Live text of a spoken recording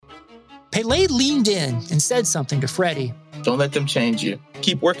Pele leaned in and said something to Freddie. Don't let them change you.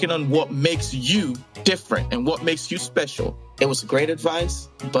 Keep working on what makes you different and what makes you special. It was great advice,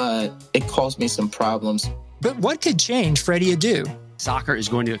 but it caused me some problems. But what could change Freddie Adu? Soccer is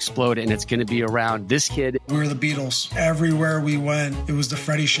going to explode, and it's going to be around this kid. We were the Beatles. Everywhere we went, it was the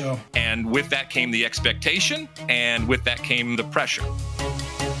Freddie Show. And with that came the expectation, and with that came the pressure.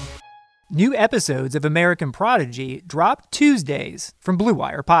 New episodes of American Prodigy drop Tuesdays from Blue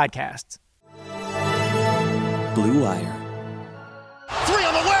Wire Podcasts. Blue Wire. 3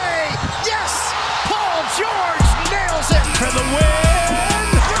 on the way! Yes! Paul George nails it for the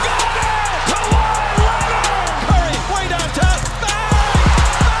win! You got it! Kawhi Leonard! Curry way downtown. Bang!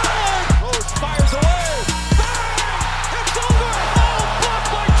 Bang! Rose fires away. Bang! It's over! Oh,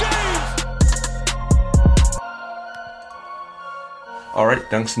 blocked by James! All right,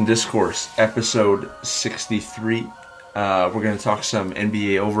 Dunks and Discourse, episode 63. We're going to talk some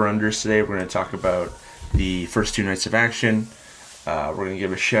NBA over-unders today. We're going to talk about the first 2 nights of action. We're going to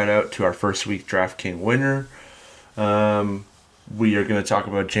give a shout-out to our first week DraftKings winner. We are going to talk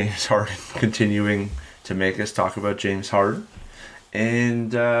about James Harden continuing to make us talk about James Harden.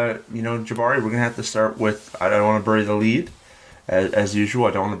 And, Jabari, we're going to have to start with, I don't want to bury the lead. As usual,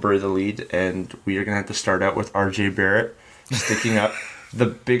 I don't want to bury the lead. And we are going to have to start out with RJ Barrett sticking up the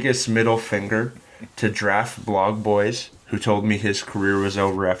biggest middle finger to draft blog boys who told me his career was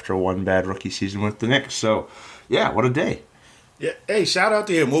over after one bad rookie season with the Knicks. So, yeah, what a day. Yeah, hey, shout out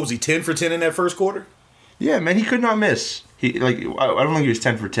to him. What was he, 10 for 10 in that first quarter? Yeah, man, he could not miss. I don't think he was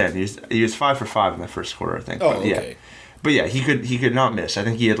 10 for 10. He was 5 for 5 in that first quarter, I think. Oh, but, okay. Yeah. But yeah, he could not miss. I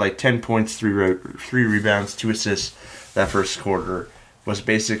think he had like 10 points, 3 rebounds, 2 assists that first quarter. Was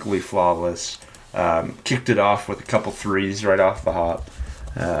basically flawless. Kicked it off with a couple threes right off the hop.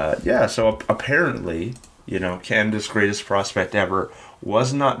 So apparently, Canada's greatest prospect ever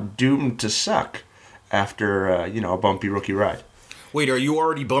was not doomed to suck after, a bumpy rookie ride. Wait, are you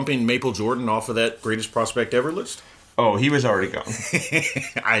already bumping Maple Jordan off of that greatest prospect ever list? Oh, he was already gone.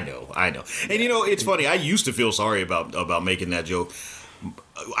 I know. And it's funny. I used to feel sorry about making that joke.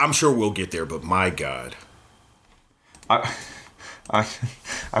 I'm sure we'll get there, but my God. I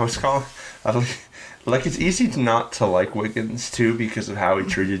was calling... it's easy not to like Wiggins, too, because of how he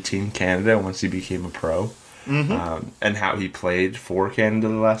treated Team Canada once he became a pro. Mm-hmm. And how he played for Canada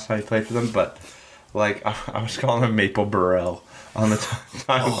the last time he played for them. But, I was calling him Maple Burrell on the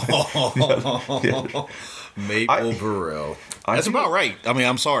time. Maple Burrell. That's about right. I mean,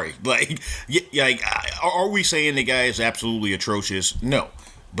 I'm sorry. Are we saying the guy is absolutely atrocious? No.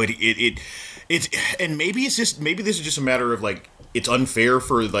 But it's and maybe this is just a matter of, it's unfair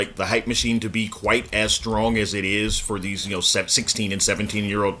for the hype machine to be quite as strong as it is for these 16 and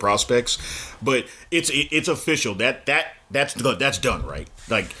 17-year-old prospects, but it's official that's done, right?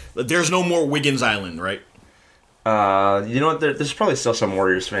 There's no more Wiggins Island, right? You know what? There's probably still some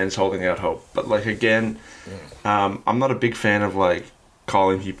Warriors fans holding out hope, but I'm not a big fan of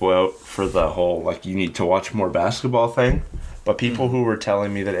calling people out for the whole you need to watch more basketball thing. But people who were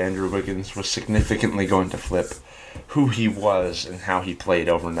telling me that Andrew Wiggins was significantly going to flip who he was and how he played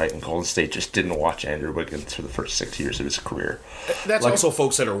overnight in Golden State just didn't watch Andrew Wiggins for the first 6 years of his career. That's also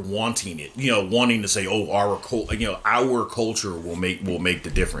folks that are wanting it, wanting to say, "Oh, our culture will make the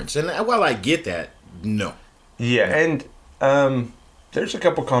difference." And while I get that, no. Yeah, and there's a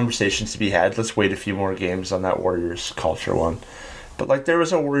couple conversations to be had. Let's wait a few more games on that Warriors culture one. But there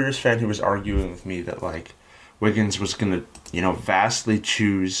was a Warriors fan who was arguing with me that Wiggins was going to, vastly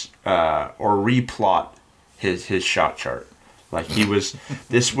choose or replot his shot chart.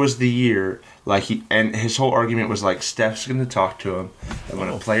 This was the year, and his whole argument was Steph's going to talk to him, and when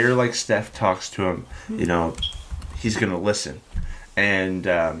a player like Steph talks to him, he's going to listen.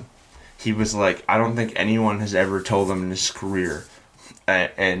 And he was I don't think anyone has ever told him in his career,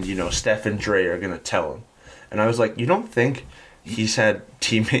 and Steph and Dre are going to tell him. And I was you don't think he's had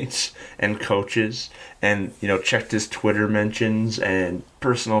teammates and coaches and, checked his Twitter mentions and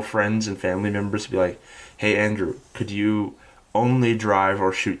personal friends and family members to be hey, Andrew, could you only drive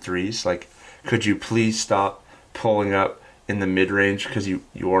or shoot threes? Could you please stop pulling up in the mid-range because you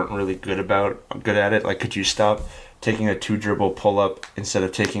weren't really good at it? Could you stop taking a 2-dribble pull-up instead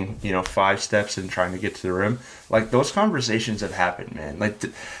of taking, 5 steps and trying to get to the rim? Those conversations have happened, man.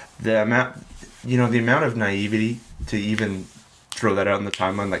 The amount of naivety to even throw that out on the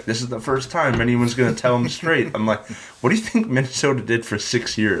timeline. This is the first time anyone's going to tell him straight. I'm what do you think Minnesota did for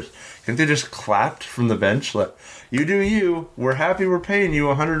 6 years? Think they just clapped from the bench? You do you. We're happy we're paying you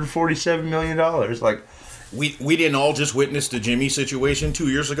 $147 million. We didn't all just witness the Jimmy situation 2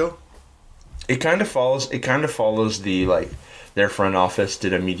 years ago? It kind of follows the their front office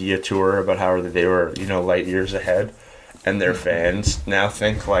did a media tour about how they were, light years ahead, and their fans now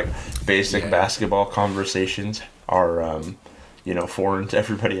think like basic basketball conversations are, foreign to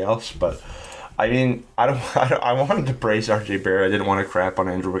everybody else. But I mean, I wanted to praise RJ Barrett. I didn't want to crap on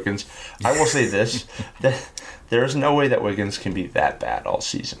Andrew Wiggins. I will say this: that there's no way that Wiggins can be that bad all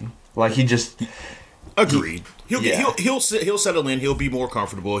season. Like he just. Agreed. He'll settle in. He'll be more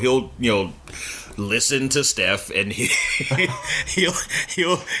comfortable. He'll listen to Steph, and he'll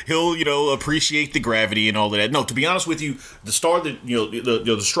appreciate the gravity and all of that. No, to be honest with you, the straw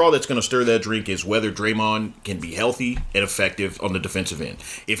that's going to stir that drink is whether Draymond can be healthy and effective on the defensive end.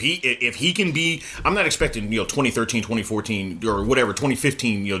 If he can be, I'm not expecting 2013, 2014 or whatever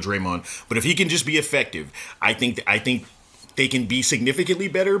 2015 Draymond, but if he can just be effective, I think they can be significantly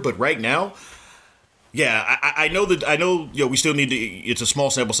better. But right now. Yeah, I know we still need to. It's a small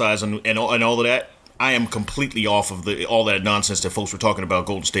sample size and all of that. I am completely off of all that nonsense that folks were talking about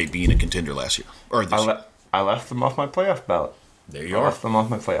Golden State being a contender last year or this year. I left them off my playoff ballot. There you are. I left them off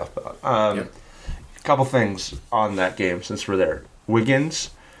my playoff ballot. A couple things on that game since we're there. Wiggins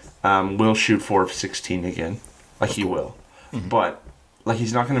will shoot 4 of 16 again, like he will, but. Like,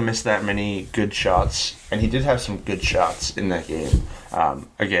 he's not going to miss that many good shots. And he did have some good shots in that game.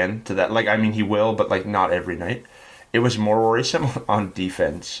 Again, to that. Like, I mean, he will, but, like, not every night. It was more worrisome on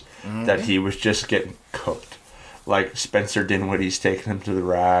defense that he was just getting cooked. Like, Spencer Dinwiddie's taking him to the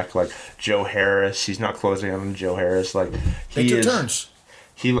rack. Like, Joe Harris, he's not closing on Joe Harris. Like, they took turns.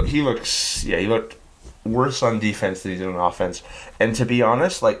 He looked worse on defense than he did on offense. And to be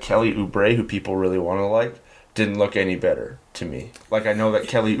honest, like, Kelly Oubre, who people really want to like, didn't look any better to me. Like, I know that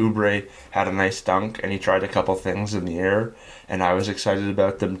Kelly Oubre had a nice dunk, and he tried a couple things in the air, and I was excited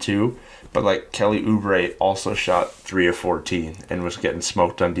about them too. But, like, Kelly Oubre also shot 3 of 14 and was getting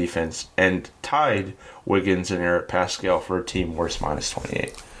smoked on defense and tied Wiggins and Eric Pascal for a team worst minus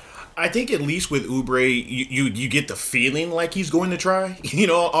 28. I think at least with Oubre, you get the feeling like he's going to try,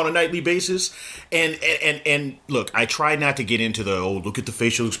 on a nightly basis. And look, I try not to get into the look at the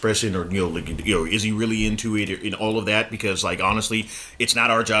facial expression or is he really into it in all of that, because like honestly, it's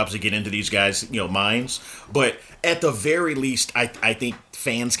not our jobs to get into these guys' minds. But at the very least, I think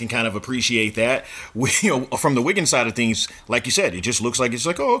fans can kind of appreciate that. From the Wiggins side of things, like you said, it just looks like it's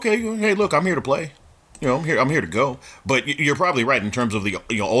like, oh, okay, hey, look, I'm here to play. I'm here to go. But you're probably right in terms of the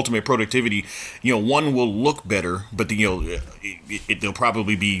ultimate productivity. One will look better, but they'll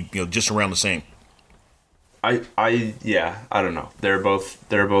probably be just around the same. I don't know. They're both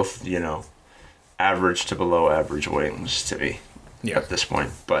average to below average wings to me at this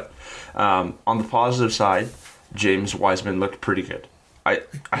point. But on the positive side, James Wiseman looked pretty good. I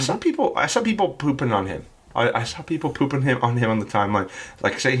saw people pooping on him. I saw people pooping on him on the timeline,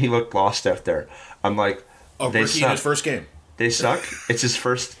 like saying he looked lost out there. I'm like, they suck. In his first game. They suck. It's his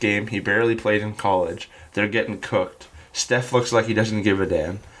first game. He barely played in college. They're getting cooked. Steph looks like he doesn't give a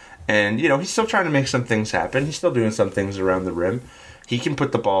damn. And, he's still trying to make some things happen. He's still doing some things around the rim. He can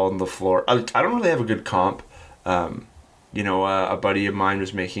put the ball on the floor. I don't really have a good comp. A buddy of mine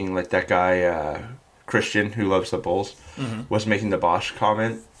was making, like, that guy, Christian, who loves the Bulls, was making the Bosch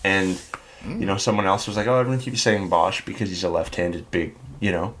comment. And, someone else was like, oh, everyone keeps saying Bosch because he's a left-handed big,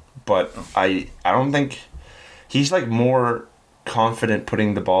 But I don't think he's like more confident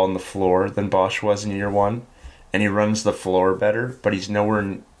putting the ball on the floor than Bosch was in year one, and he runs the floor better. But he's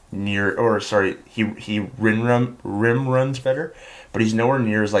nowhere near, he rim runs better, but he's nowhere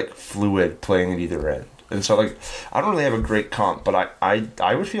near as like fluid playing at either end. And so like I don't really have a great comp, but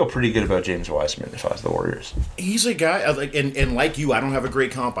I would feel pretty good about James Wiseman if I was the Warriors. He's a guy and like you, I don't have a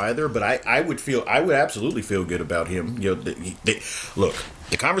great comp either, but I would absolutely feel good about him. Look.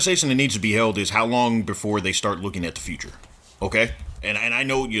 The conversation that needs to be held is how long before they start looking at the future, okay? And I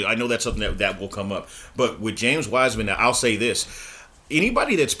know that's something that will come up. But with James Wiseman, I'll say this: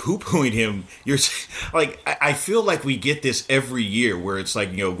 anybody that's poo-pooing him, you're like, I feel like we get this every year where it's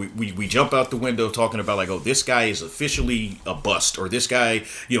like, we jump out the window talking about like, oh, this guy is officially a bust, or this guy,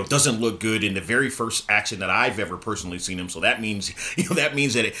 doesn't look good in the very first action that I've ever personally seen him. So that means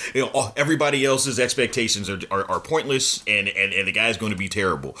that everybody else's expectations are pointless, and the guy's going to be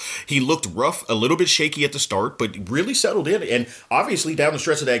terrible. He looked rough, a little bit shaky at the start, but really settled in. And obviously down the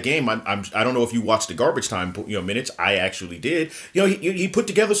stretch of that game, I don't know if you watched the garbage time minutes. I actually did. He put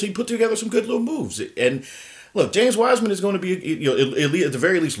together some good little moves. And look, James Wiseman is going to be, at the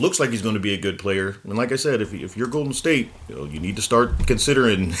very least, looks like he's going to be a good player. And like I said, if you're Golden State, you need to start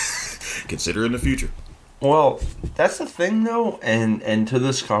considering the future. Well, that's the thing, though, and to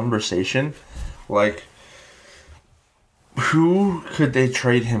this conversation, like, who could they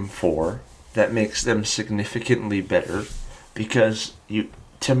trade him for that makes them significantly better because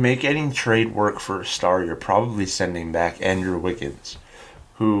to make any trade work for a star, you're probably sending back Andrew Wiggins,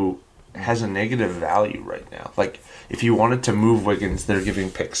 who has a negative value right now. Like, if you wanted to move Wiggins, they're giving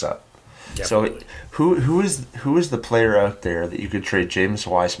picks up. Definitely. So who is the player out there that you could trade James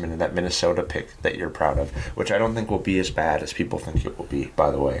Wiseman in that Minnesota pick that you're proud of, which I don't think will be as bad as people think it will be,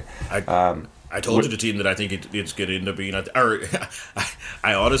 by the way. I told you the team that I think it's going to end up being, or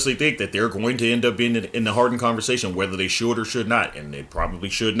I honestly think that they're going to end up being in the Harden conversation, whether they should or should not, and they probably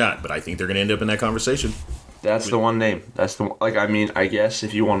should not, but I think they're going to end up in that conversation. That's the one name. That's the like. I mean, I guess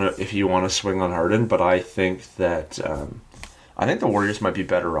if you want to swing on Harden, but I think that I think the Warriors might be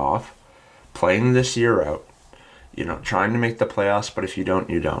better off playing this year out. You know, trying to make the playoffs, but if you don't,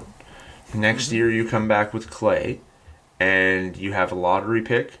 you don't. Next year, you come back with Clay, and you have a lottery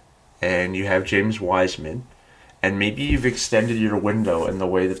pick, and you have James Wiseman, and maybe you've extended your window in the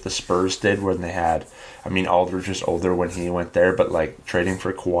way that the Spurs did when they had. I mean, Aldridge was older when he went there, but like trading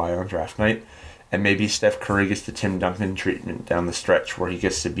for Kawhi on draft night. And maybe Steph Curry gets the Tim Duncan treatment down the stretch where he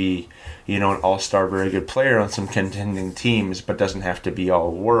gets to be, you know, an all-star, very good player on some contending teams, but doesn't have to be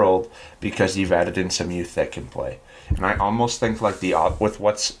all-world because you've added in some youth that can play. And I almost think like with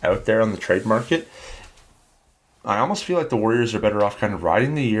what's out there on the trade market, I almost feel like the Warriors are better off kind of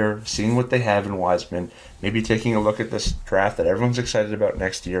riding the year, seeing what they have in Wiseman, maybe taking a look at this draft that everyone's excited about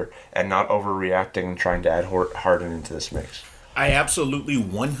next year, and not overreacting and trying to add Harden into this mix. I absolutely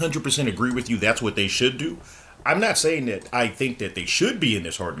 100% agree with you. That's what they should do. I'm not saying that I think that they should be in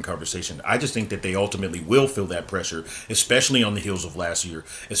this Harden conversation. I just think that they ultimately will feel that pressure, especially on the heels of last year,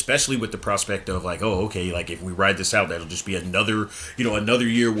 especially with the prospect of like, oh, okay, like if we ride this out, that'll just be another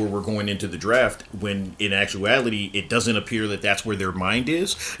year where we're going into the draft when in actuality, it doesn't appear that that's where their mind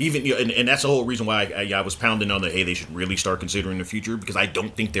is. Even, and that's the whole reason why I was pounding on hey, they should really start considering the future because I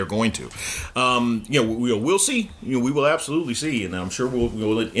don't think they're going to. We'll see. We will absolutely see, and I'm sure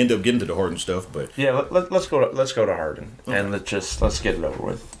we'll end up getting to the Harden stuff. But yeah, let's go to Harden and let's get it over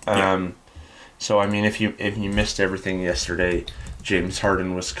with. So I mean, if you missed everything yesterday, James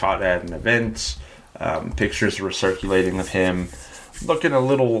Harden was caught at an event. Pictures were circulating of him looking a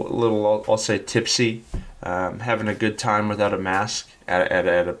little I'll say tipsy, having a good time without a mask at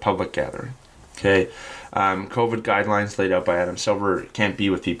a public gathering. Okay. COVID guidelines laid out by Adam Silver can't be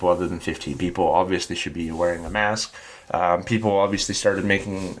with people other than 15 people. Obviously should be wearing a mask. People obviously started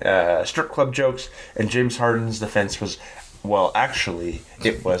making strip club jokes, and James Harden's defense was, well, actually,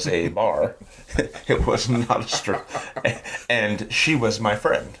 it was a bar. It was not a strip. And she was my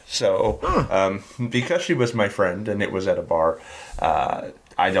friend. So because she was my friend and it was at a bar,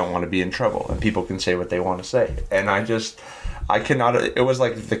 I don't want to be in trouble. And people can say what they want to say. And I cannot. It was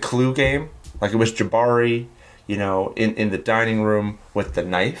like the Clue game. Like it was Jabari, you know, in the dining room with the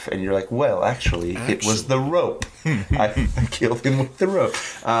knife, and you're like, well, actually it was the rope. I killed him with the rope.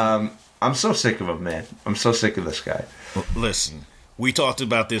 I'm so sick of him, man. I'm so sick of this guy. Listen, we talked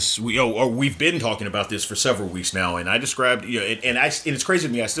about this. We've been talking about this for several weeks now, and I described, and it's crazy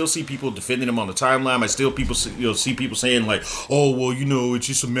to me. I still see people defending him on the timeline. I still see people saying like, oh, well, it's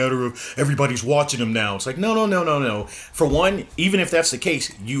just a matter of everybody's watching him now. It's like, no. For one, even if that's the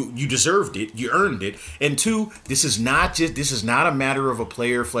case, you deserved it, you earned it, and two, this is not a matter of a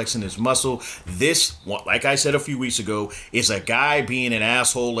player flexing his muscle. This, like I said a few weeks ago, is a guy being an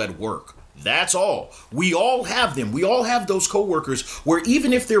asshole at work. That's all. We all have them. We all have those coworkers where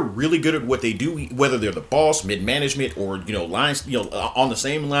even if they're really good at what they do, whether they're the boss, mid-management, or lines, on the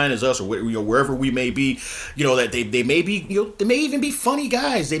same line as us, or wherever we may be, that they may be, they may even be funny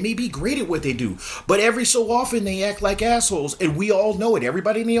guys. They may be great at what they do, but every so often they act like assholes, and we all know it.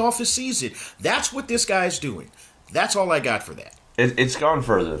 Everybody in the office sees it. That's what this guy's doing. That's all I got for that. It's gone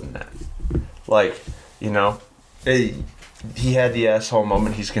further than that. Like, he had the asshole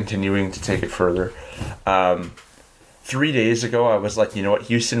moment. He's continuing to take it further. 3 days ago, I was like, you know what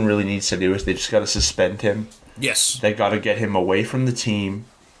Houston really needs to do is they just got to suspend him. Yes. They got to get him away from the team.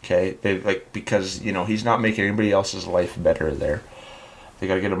 Okay, because he's not making anybody else's life better there. They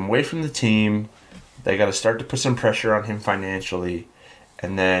got to get him away from the team. They got to start to put some pressure on him financially,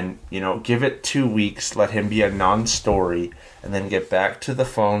 and then give it 2 weeks, let him be a non-story, and then get back to the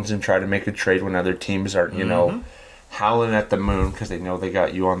phones and try to make a trade when other teams aren't howling at the moon because they know they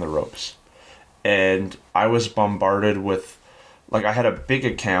got you on the ropes. And I was bombarded with, I had a big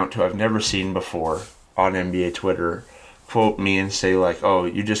account who I've never seen before on NBA Twitter quote me and say oh,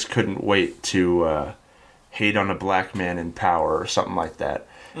 you just couldn't wait to hate on a black man in power or something like that.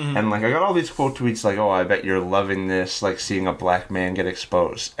 Mm-hmm. And I got all these quote tweets oh, I bet you're loving this, seeing a black man get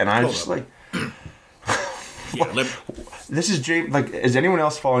exposed. And I was this is James, is anyone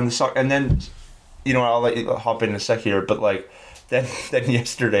else following this? And then I'll let you hop in a sec here, but like, then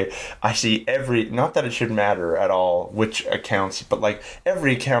yesterday, I see not that it should matter at all which accounts, but like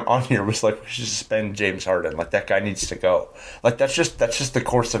every account on here was like, we should suspend James Harden. Like, that guy needs to go. Like, that's just the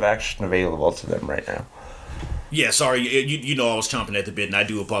course of action available to them right now. Yeah, sorry. You know I was chomping at the bit, and I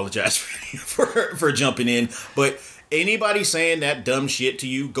do apologize for jumping in. But anybody saying that dumb shit to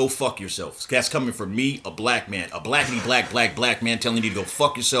you, go fuck yourself. That's coming from me, a black man, a blackity black man telling you to go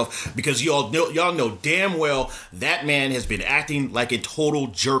fuck yourself, because y'all know damn well that man has been acting like a total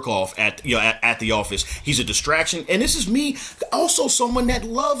jerk off at the office. He's a distraction, and this is me, also someone that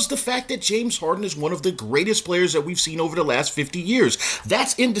loves the fact that James Harden is one of the greatest players that we've seen over the last 50 years.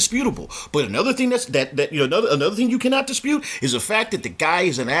 That's indisputable. But another thing another thing you cannot dispute is the fact that the guy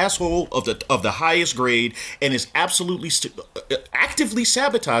is an asshole of the highest grade and is absolutely actively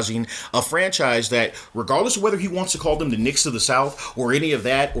sabotaging a franchise that, regardless of whether he wants to call them the Knicks of the South or any of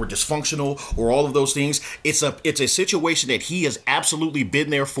that, or dysfunctional or all of those things, it's a situation that he has absolutely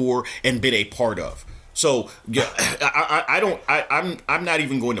been there for and been a part of. So yeah, I'm not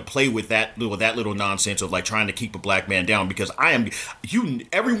even going to play with that little nonsense of like trying to keep a black man down, because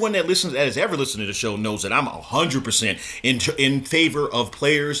everyone that has ever listened to the show knows that I'm 100% in favor of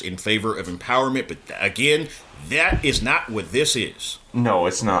players, in favor of empowerment. But again, that is not what this is. No,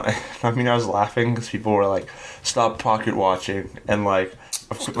 it's not. I mean, I was laughing because people were like, stop pocket watching and like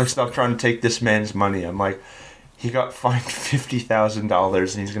stop trying to take this man's money. I'm like, he got fined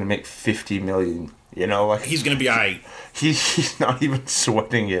 $50,000 and he's gonna make $50 million. Like, he's gonna be alright. He's not even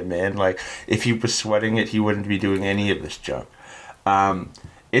sweating it, man. Like, if he was sweating it, he wouldn't be doing any of this junk.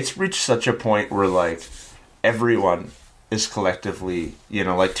 It's reached such a point where like everyone is collectively,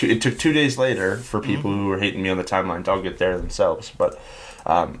 like it took 2 days later for people who were hating me on the timeline to all get there themselves, but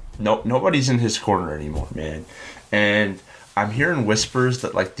nobody's in his corner anymore, man. And I'm hearing whispers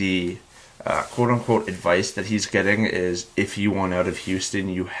that like the quote unquote advice that he's getting is, if you want out of Houston,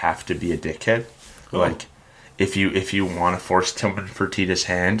 you have to be a dickhead. Like, if you want to force Tillman Fertitta's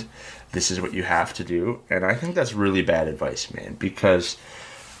hand, this is what you have to do. And I think that's really bad advice, man, because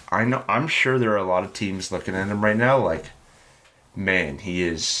I'm sure there are a lot of teams looking at him right now like, man, he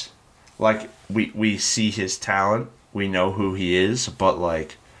is, like, we see his talent, we know who he is, but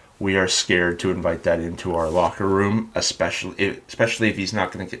like, we are scared to invite that into our locker room, especially if he's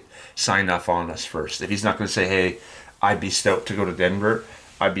not going to get signed off on us first. If he's not going to say, hey, I'd be stoked to go to Denver,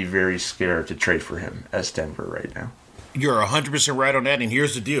 I'd be very scared to trade for him as Denver right now. You're 100% right on that, and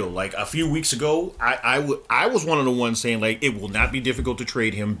here's the deal. Like, a few weeks ago, I was one of the ones saying, like, it will not be difficult to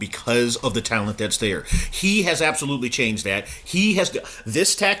trade him because of the talent that's there. He has absolutely changed that. He has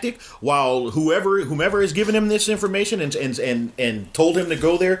this tactic, while whomever has given him this information and told him to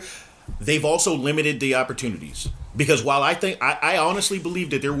go there, they've also limited the opportunities. Because while I honestly believe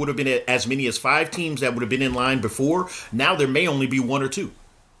that there would have been as many as 5 teams that would have been in line before, now there may only be 1 or 2.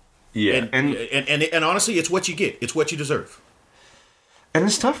 Yeah, and honestly, it's what you get. It's what you deserve. And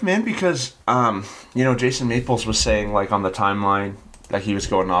it's tough, man, because Jason Maples was saying, like, on the timeline, like, he was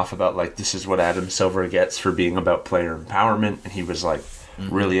going off about like, this is what Adam Silver gets for being about player empowerment, and he was like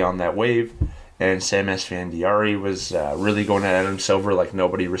really on that wave. And Sam Esfandiari was really going at Adam Silver like,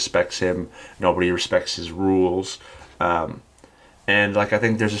 nobody respects him, nobody respects his rules. And like, I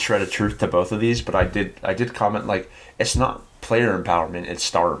think there's a shred of truth to both of these, but I did comment like, it's not player empowerment, it's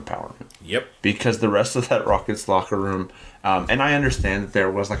star empowerment. Yep. Because the rest of that Rockets locker room, and I understand that there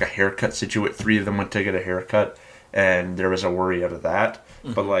was like a haircut situation. 3 of them went to get a haircut, and there was a worry out of that.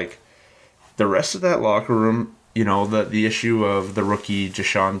 Mm-hmm. But like, the rest of that locker room, the issue of the rookie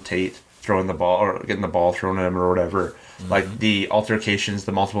Jashawn Tate throwing the ball or getting the ball thrown at him or whatever, like the altercations,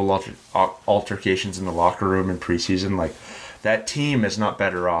 the multiple altercations in the locker room in preseason, like, that team is not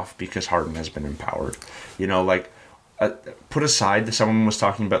better off because Harden has been empowered. Put aside that someone was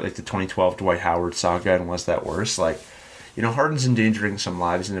talking about like the 2012 Dwight Howard saga and was that worse? Like, Harden's endangering some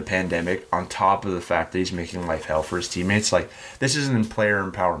lives in a pandemic on top of the fact that he's making life hell for his teammates. Like, this isn't player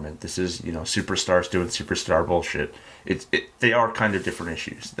empowerment. This is, superstars doing superstar bullshit. They are kind of different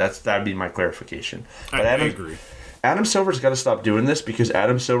issues. That'd be my clarification. But I agree. Adam Silver's got to stop doing this because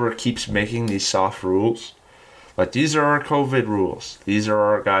Adam Silver keeps making these soft rules. Like, these are our COVID rules. These are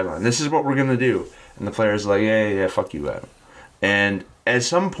our guidelines. This is what we're going to do. And the player's like, yeah, fuck you, Adam. And at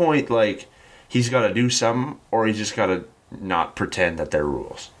some point, like, he's got to do something, or he's just got to not pretend that they're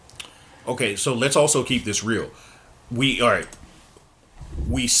rules. Okay, so let's also keep this real. We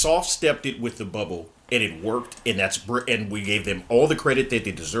soft-stepped it with the bubble, and it worked, and we gave them all the credit that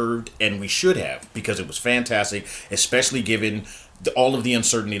they deserved, and we should have, because it was fantastic, especially given all of the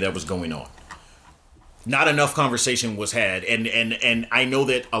uncertainty that was going on. not enough conversation was had, and I know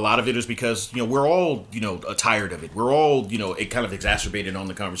that a lot of it is because we're all tired of it. We're all it kind of exacerbated on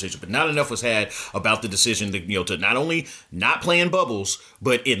the conversation, but not enough was had about the decision to not only not play in bubbles,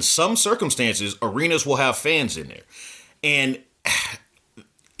 but in some circumstances arenas will have fans in there, and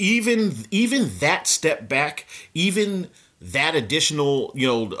even that step back, even that additional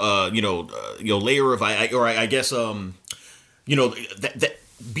layer of I guess that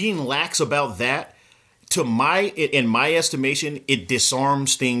being lax about that. In my estimation, it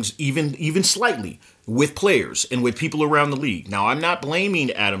disarms things even slightly with players and with people around the league. Now, I'm not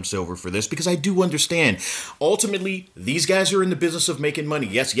blaming Adam Silver for this because I do understand. Ultimately, these guys are in the business of making money.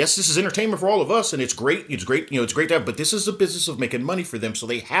 Yes, this is entertainment for all of us, and it's great. It's great to have, but this is a business of making money for them, so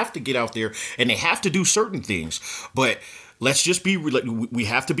they have to get out there and they have to do certain things. But let's just we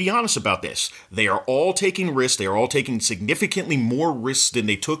have to be honest about this. They are all taking risks. They are all taking significantly more risks than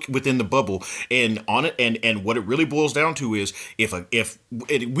they took within the bubble. And what it really boils down to is if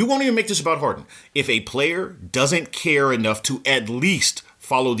we won't even make this about Harden. If a player doesn't care enough to at least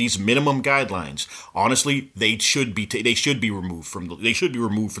follow these minimum guidelines, honestly, they should be removed from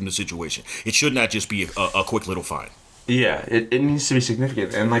the situation. It should not just be a quick little fine. Yeah, it needs to be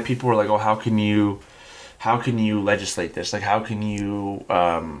significant. And like people were like, "Oh, how can you legislate this? Like, how can you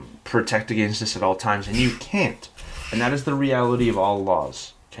protect against this at all times?" And you can't. And that is the reality of all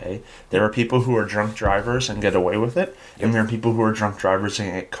laws, okay? There are people who are drunk drivers and get away with it, and there are people who are drunk drivers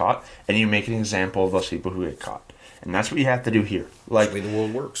and get caught, and you make an example of those people who get caught. And that's what you have to do here. Like, that's the way the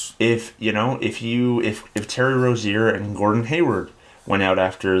world works. If Terry Rozier and Gordon Hayward went out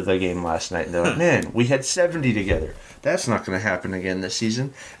after the game last night, and they're like, "Man, we had 70 together. That's not going to happen again this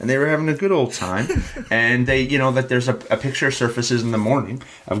season." And they were having a good old time. And they, that there's a picture surfaces in the morning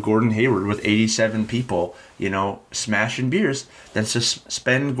of Gordon Hayward with 87 people, smashing beers. Then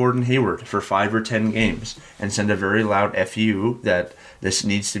suspend Gordon Hayward for 5 or 10 games and send a very loud FU that this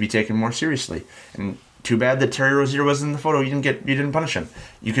needs to be taken more seriously. And too bad that Terry Rozier wasn't in the photo. You didn't punish him.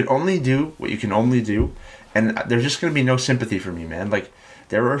 You can only do what you can only do. And there's just going to be no sympathy for me, man. Like,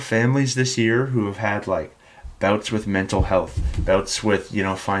 there are families this year who have had, like, bouts with mental health, bouts with,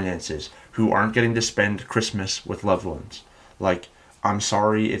 finances, who aren't getting to spend Christmas with loved ones. Like, I'm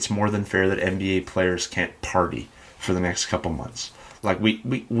sorry, it's more than fair that NBA players can't party for the next couple months. Like,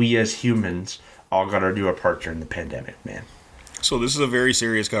 we as humans all got to do our part during the pandemic, man. So this is a very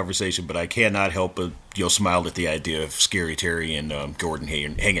serious conversation, but I cannot help but smile at the idea of Scary Terry and Gordon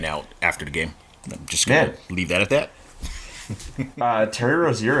hanging out after the game. I'm just going to leave that at that. Terry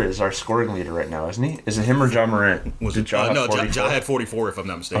Rozier is our scoring leader right now, isn't he? Is it him or John Morant? Ja had 44, if I'm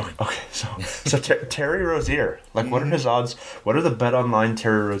not mistaken. Okay, so Terry Rozier, like, what are his odds? What are the Bet Online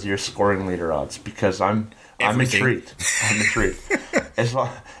Terry Rozier scoring leader odds? Because I'm intrigued. I'm intrigued.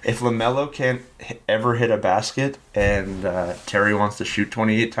 If LaMelo can't ever hit a basket and Terry wants to shoot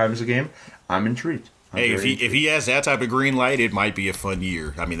 28 times a game, I'm intrigued. Hey, if he has that type of green light, it might be a fun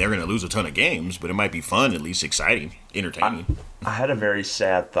year. I mean, they're going to lose a ton of games, but it might be fun, at least exciting, entertaining. I had a very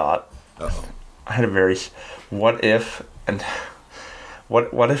sad thought. Uh-oh. What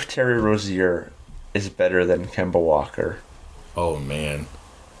if Terry Rozier is better than Kemba Walker? Oh, man.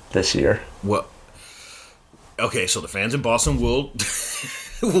 This year. Well, okay, so the fans in Boston will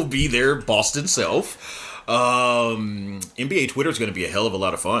be their Boston self. NBA Twitter is going to be a hell of a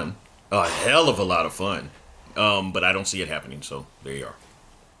lot of fun. A hell of a lot of fun. But I don't see it happening, so there you are.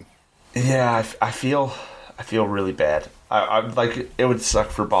 Yeah, I feel really bad. I like, it would suck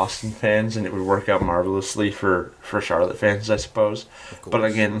for Boston fans, and it would work out marvelously for Charlotte fans, I suppose. But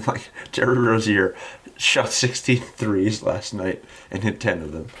again, like, Terry Rozier shot 16 threes last night and hit 10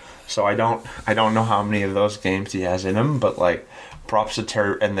 of them. So I don't know how many of those games he has in him, but like, props to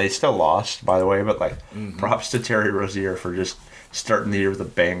Terry, and they still lost, by the way, but like, props to Terry Rozier for just starting the year with a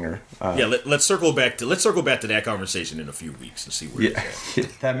banger. Let's circle back to that conversation in a few weeks and see where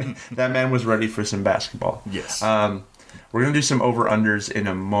it's at. that man was ready for some basketball. Yes. We're gonna do some over-unders in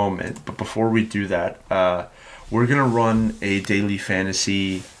a moment, but before we do that, we're gonna run a daily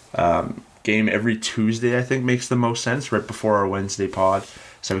fantasy game every Tuesday. I think makes the most sense, right before our Wednesday pod,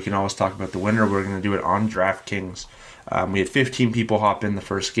 so we can always talk about the winner. We're gonna do it on DraftKings. We had 15 people hop in the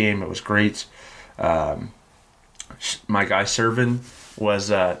first game. It was great. My guy Servin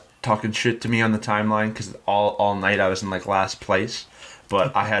was talking shit to me on the timeline because all night I was in like last place,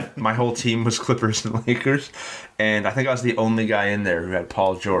 but I had my whole team was Clippers and Lakers, and I think I was the only guy in there who had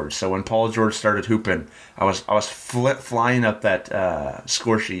Paul George. So when Paul George started hooping, I was flying up that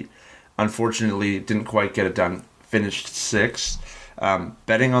score sheet. Unfortunately, didn't quite get it done. Finished 6th.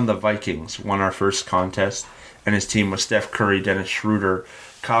 Betting on the Vikings won our first contest, and his team was Steph Curry, Dennis Schroeder,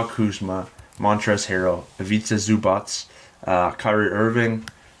 Kyle Kuzma, Montrezl Harrell, Ivica Zubac, Kyrie Irving,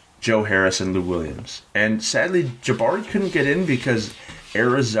 Joe Harris, and Lou Williams. And sadly, Jabari couldn't get in because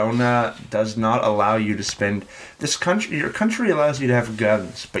Arizona does not allow you to spend this country. Your country allows you to have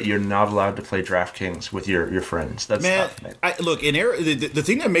guns, but you're not allowed to play DraftKings with your friends. That's tough, man. Look, the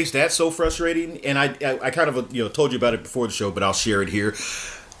thing that makes that so frustrating, and I kind of told you about it before the show, but I'll share it here.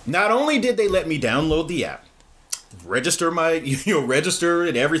 Not only did they let me download the app, register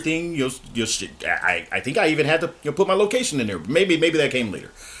and everything. I think I even had to put my location in there. Maybe that came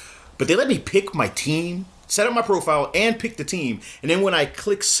later, but they let me pick my team, set up my profile, and pick the team. And then when I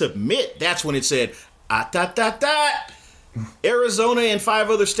click submit, that's when it said, Arizona and 5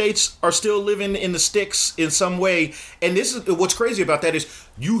 other states are still living in the sticks in some way. And this is what's crazy about that is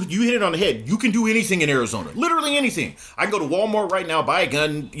you hit it on the head. You can do anything in Arizona, literally anything. I can go to Walmart right now, buy a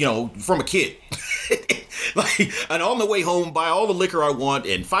gun, from a kid, and on the way home, buy all the liquor I want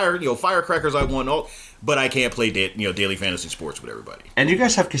and firecrackers I want. But I can't play daily fantasy sports with everybody. And you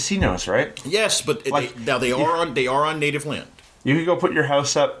guys have casinos, right? Yes, but they are on native land. You can go put your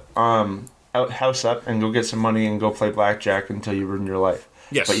house up and go get some money and go play blackjack until you ruin your life.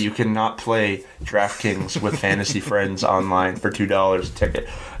 Yes. But you cannot play DraftKings with fantasy friends online for $2 a ticket.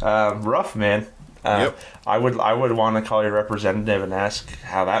 Rough, man. Yep. I would want to call your representative and ask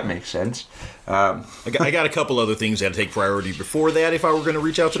how that makes sense. I got a couple other things that take priority before that if I were going to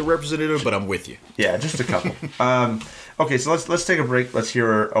reach out to the representative, but I'm with you. Yeah, just a couple. Okay, so let's take a break. Let's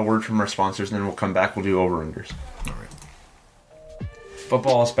hear a word from our sponsors, and then we'll come back. We'll do over-unders. All right.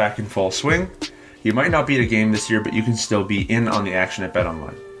 Football is back in full swing. You might not be at a game this year, but you can still be in on the action at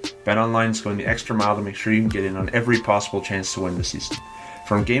BetOnline. BetOnline is going the extra mile to make sure you can get in on every possible chance to win this season.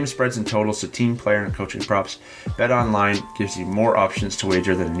 From game spreads and totals to team, player, and coaching props, BetOnline gives you more options to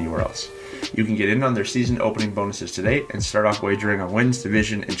wager than anywhere else. You can get in on their season opening bonuses today and start off wagering on wins,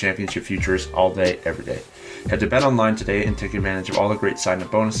 division, and championship futures all day, every day. Head to BetOnline today and take advantage of all the great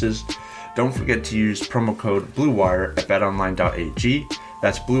sign-up bonuses. Don't forget to use promo code BlueWire at betonline.ag.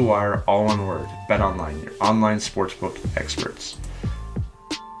 That's BlueWire, all one word. BetOnline, your online sportsbook experts.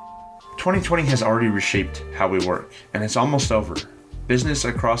 2020 has already reshaped how we work, and it's almost over. Businesses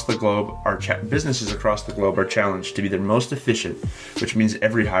across the globe are challenged to be their most efficient, which means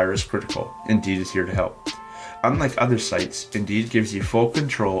every hire is critical. Indeed is here to help. Unlike other sites, Indeed gives you full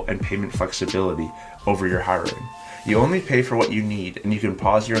control and payment flexibility over your hiring. You only pay for what you need, and you can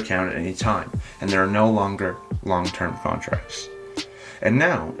pause your account at any time, and there are no longer long-term contracts. And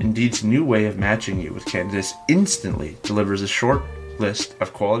now, Indeed's new way of matching you with candidates instantly delivers a short list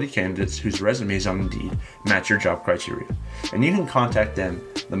of quality candidates whose resumes on Indeed match your job criteria. And you can contact them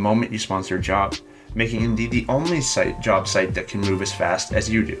the moment you sponsor a job, making Indeed the only job site that can move as fast as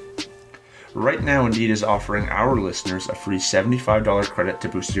you do. Right now, Indeed is offering our listeners a free $75 credit to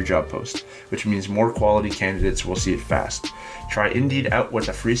boost your job post, which means more quality candidates will see it fast. Try Indeed out with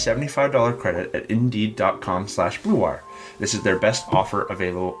a free $75 credit at Indeed.com/BlueWire. This is their best offer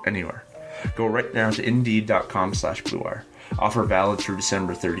available anywhere. Go right now to Indeed.com/BlueWire. Offer valid through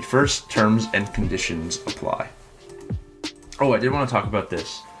December 31st. Terms and conditions apply. Oh, I did want to talk about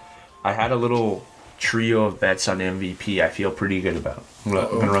this. I had a little trio of bets on MVP I feel pretty good about. I'm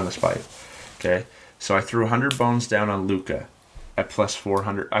going to run this by you. Okay, so I threw 100 bones down on Luka at plus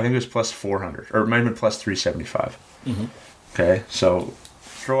 400. I think it was plus 400, or it might have been plus 375. Mm-hmm. Okay, so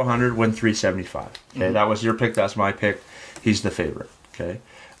throw 100, win 375. Okay, That was your pick. That's my pick. He's the favorite. Okay,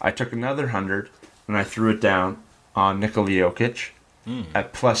 I took another 100 and I threw it down on Nikola Jokic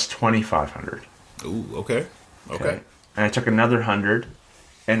at plus 2,500. Ooh, okay. And I took another 100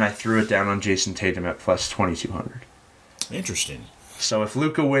 and I threw it down on Jason Tatum at plus 2,200. Interesting. So if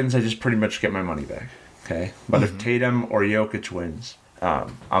Luka wins, I just pretty much get my money back. Okay, but if Tatum or Jokic wins,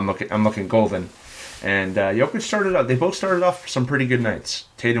 I'm looking golden. And Jokic started out. They both started off some pretty good nights.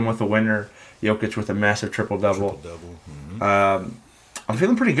 Tatum with a winner, Jokic with a massive triple-double. Mm-hmm. I'm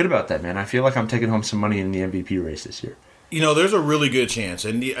feeling pretty good about that, man. I feel like I'm taking home some money in the MVP race this year. There's a really good chance,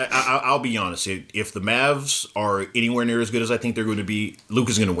 and I'll be honest. If the Mavs are anywhere near as good as I think they're going to be,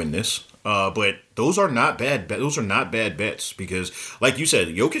 Luka's going to win this. But those are not bad. Those are not bad bets because, like you said,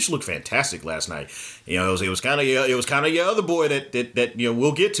 Jokic looked fantastic last night. It was kind of your other boy that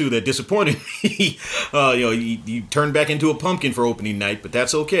we'll get to that disappointed me. He turned back into a pumpkin for opening night, but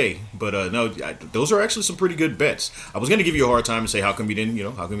that's okay. But no, those are actually some pretty good bets. I was going to give you a hard time and say how come you didn't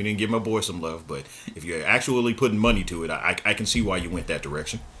give my boy some love, but if you're actually putting money to it, I can see why you went that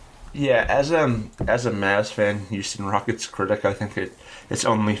direction. Yeah, as a Mavs fan, Houston Rockets critic, I think it's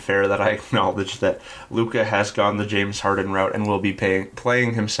only fair that I acknowledge that Luka has gone the James Harden route and will be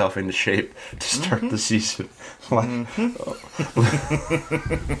playing himself into shape to start the season.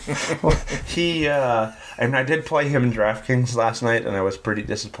 And I did play him in DraftKings last night, and I was pretty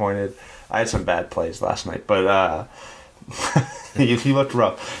disappointed. I had some bad plays last night, but he looked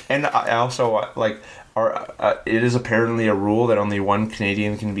rough. And I also it is apparently a rule that only one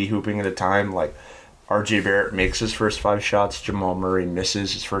Canadian can be hooping at a time. Like, RJ Barrett makes his first 5 shots, Jamal Murray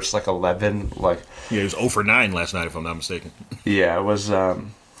misses his first 11. Yeah, he was 0 for 9 last night, if I'm not mistaken. Yeah, it was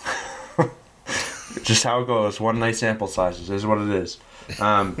just how it goes. One night sample sizes is what it is.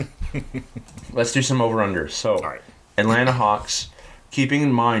 Let's do some over-unders. So, all right. Atlanta Hawks, keeping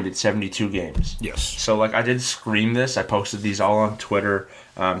in mind it's 72 games. Yes. So, I did scream this. I posted these all on Twitter.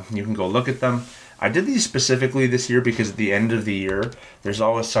 You can go look at them. I did these specifically this year because at the end of the year, there's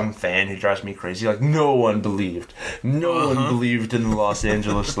always some fan who drives me crazy. No one believed. No one believed in the Los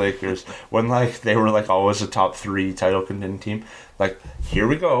Angeles Lakers when, they were, always a top 3 title contending team. Here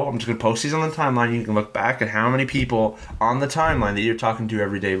we go. I'm just going to post these on the timeline. You can look back at how many people on the timeline that you're talking to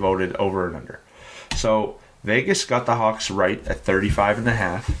every day voted over and under. So, Vegas got the Hawks right at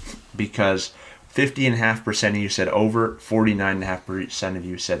 35.5 because 50.5% of you said over, 49.5% of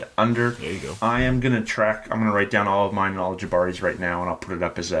you said under. There you go. I'm going to write down all of mine and all of Jabari's right now, and I'll put it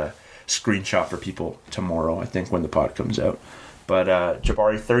up as a screenshot for people tomorrow, I think, when the pod comes out. But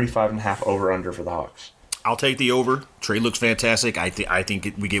Jabari, 35.5 over under for the Hawks. I'll take the over. Trey looks fantastic. I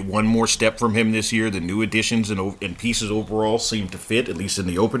think we get one more step from him this year. The new additions and pieces overall seem to fit, at least in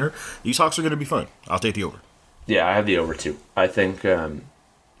the opener. These Hawks are going to be fun. I'll take the over. Yeah, I have the over too. I think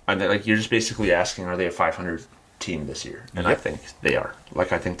you're just basically asking, are they a 500 team this year? And yep. I think they are. I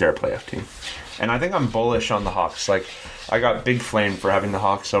think they're a playoff team. And I think I'm bullish on the Hawks. I got big flame for having the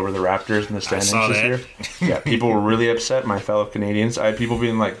Hawks over the Raptors in the standings this year. Yeah, people were really upset, my fellow Canadians. I had people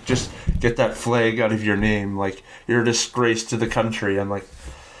being just get that flag out of your name. You're a disgrace to the country. I'm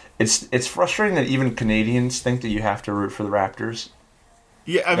it's frustrating that even Canadians think that you have to root for the Raptors.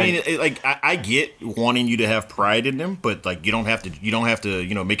 Yeah, I mean, I get wanting you to have pride in them, but you don't have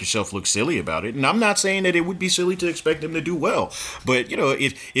to make yourself look silly about it. And I'm not saying that it would be silly to expect them to do well, but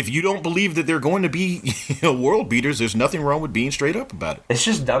if you don't believe that they're going to be world beaters, there's nothing wrong with being straight up about it. It's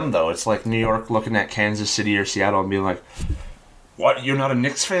just dumb though. It's like New York looking at Kansas City or Seattle and being like, "What? You're not a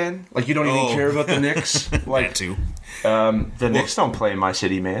Knicks fan? You don't even care about the Knicks?" That too. The Knicks don't play in my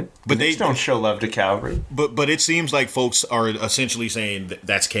city, man. But they don't show love to Calgary. But it seems like folks are essentially saying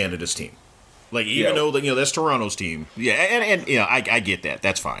that's Canada's team. Even though that's Toronto's team. Yeah, and I get that.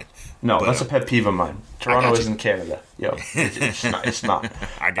 That's fine. No, but, that's a pet peeve of mine. Toronto isn't Canada. It's not.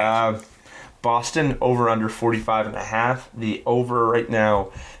 I got you. Boston over under 45.5. The over right now,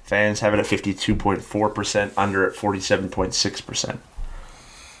 fans have it at 52.4%. Under at 47.6%.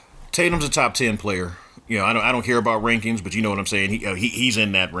 Tatum's a top 10 player. I don't care about rankings, but you know what I'm saying. He's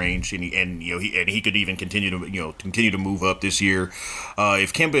in that range, and he could even continue to move up this year.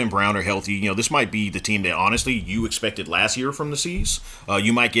 If Kemba and Brown are healthy, this might be the team that honestly you expected last year from the C's.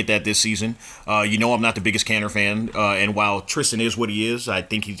 You might get that this season. I'm not the biggest Canner fan, and while Tristan is what he is, I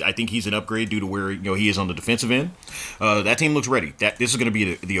think he's an upgrade due to where he is on the defensive end. That team looks ready. This is going to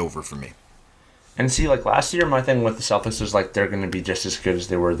be the over for me. And see, last year, my thing with the Celtics was they're going to be just as good as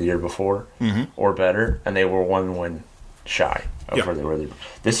they were the year before, or better, and they were one win shy of where they were.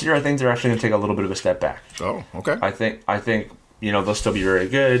 This year, I think they're actually going to take a little bit of a step back. Oh, okay. I think they'll still be very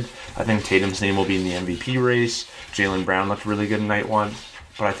good. I think Tatum's name will be in the MVP race. Jaylen Brown looked really good in night one,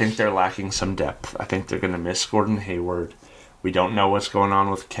 but I think they're lacking some depth. I think they're going to miss Gordon Hayward. We don't know what's going on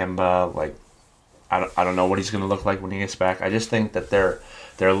with Kemba. I don't know what he's going to look like when he gets back. I just think that they're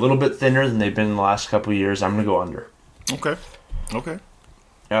a little bit thinner than they've been in the last couple of years. I'm going to go under. Okay.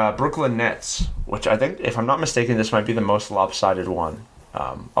 Brooklyn Nets, which I think, if I'm not mistaken, this might be the most lopsided one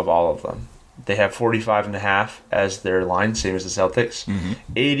of all of them. They have 45.5 as their line, same as the Celtics.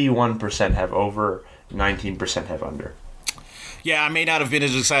 81% have over, 19% have under. Yeah, I may not have been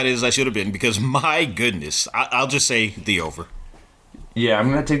as excited as I should have been because, my goodness, I'll just say the over. Yeah, I'm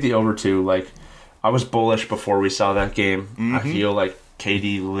going to take the over too. I was bullish before we saw that game. I feel like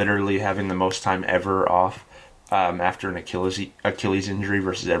KD literally having the most time ever off after an Achilles injury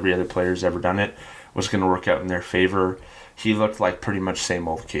versus every other player who's ever done it was going to work out in their favor. He looked like pretty much same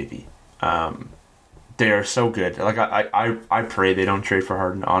old KD. They are so good. I pray they don't trade for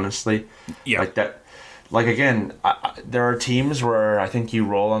Harden, honestly. Yeah. Again, there are teams where I think you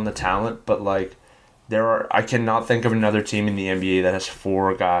roll on the talent, but I cannot think of another team in the NBA that has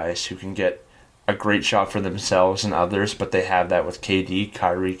 4 guys who can get a great shot for themselves and others, but they have that with KD,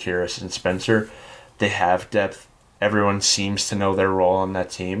 Kyrie, Karras, and Spencer. They have depth. Everyone seems to know their role on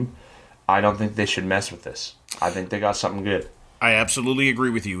that team. I don't think they should mess with this. I think they got something good. I absolutely agree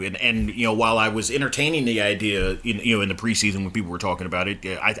with you. And you know, while I was entertaining the idea, in the preseason when people were talking about it,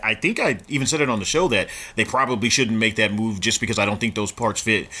 I think I even said it on the show that they probably shouldn't make that move just because I don't think those parts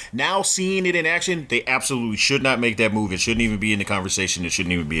fit. Now, seeing it in action, they absolutely should not make that move. It shouldn't even be in the conversation. It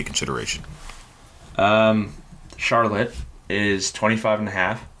shouldn't even be a consideration. Charlotte is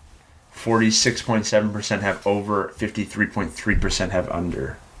 25.5. 46.7% have over. 53.3% have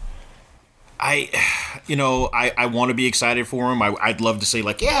under. I want to be excited for them. I'd love to say,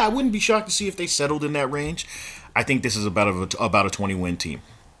 like, yeah, I wouldn't be shocked to see if they settled in that range. I think this is about a 20-win team.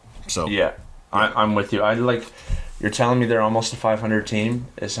 So yeah, I'm with you. You're telling me they're almost a 500 team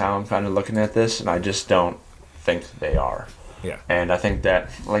is how I'm kind of looking at this, and I just don't think they are. Yeah. And I think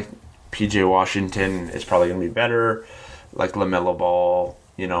that, like, PJ Washington is probably going to be better. Like, LaMelo Ball,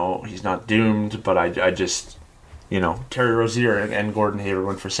 he's not doomed, but I just... Terry Rozier and Gordon Hayward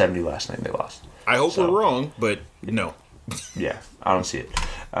went for 70 last night and they lost. I hope we're wrong, but no. Yeah, I don't see it.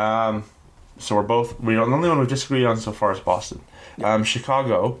 So the only one we've disagreed on so far is Boston.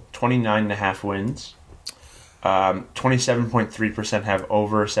 Chicago, 29.5 wins. 27.3% have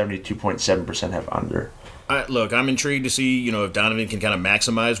over, 72.7% have under. Look, I'm intrigued to see, if Donovan can kind of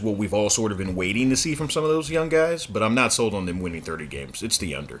maximize what we've all sort of been waiting to see from some of those young guys, but I'm not sold on them winning 30 games. It's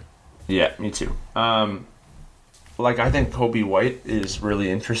the under. Yeah, me too. I think Kobe White is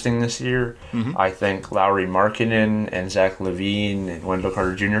really interesting this year. Mm-hmm. I think Lauri Markkanen and Zach LaVine and Wendell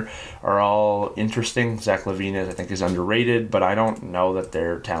Carter Jr. are all interesting. Zach LaVine, I think, is underrated, but I don't know that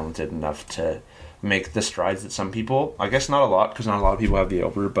they're talented enough to make the strides that some people, I guess not a lot, because not a lot of people have the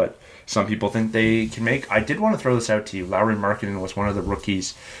over, but some people think they can make. I did want to throw this out to you. Lauri Markkanen was one of the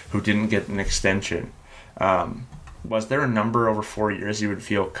rookies who didn't get an extension. Was there a number over 4 years you would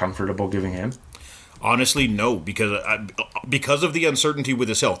feel comfortable giving him? Honestly, no, because of the uncertainty with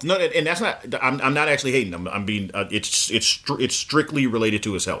his health. No, and that's not. I'm not actually hating him. I'm being. It's strictly related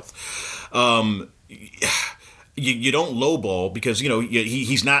to his health. You don't lowball because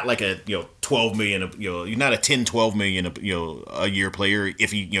he's not like a 12 million. He's not a 10-12 million a year player if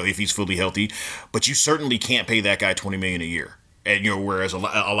he's fully healthy. But you certainly can't pay that guy $20 million a year. And whereas a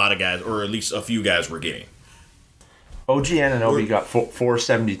lot of guys, or at least a few guys, were getting. OG Anunoby got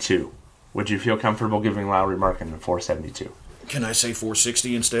 472. Would you feel comfortable giving Lauri Markkanen 472? Can I say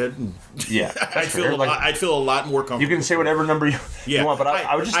 460 instead? Yeah, I'd feel a lot more comfortable. You can say whatever number you want, but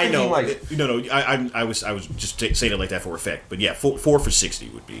I was just thinking I was just saying it like that for effect. But yeah, 4 for 60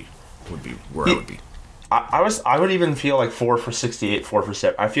 would be where I would be. I would even feel like 4 for 68, 4 for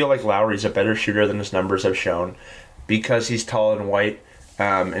 7. I feel like Lowry's a better shooter than his numbers have shown because he's tall and white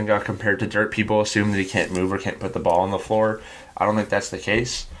and got compared to dirt. People assume that he can't move or can't put the ball on the floor. I don't think that's the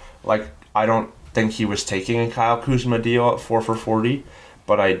case. I don't think he was taking a Kyle Kuzma deal at 4 for 40,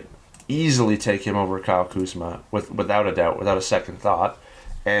 but I'd easily take him over Kyle Kuzma without a doubt, without a second thought.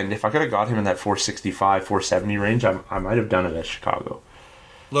 And if I could have got him in that 465, 470 range, I might have done it at Chicago.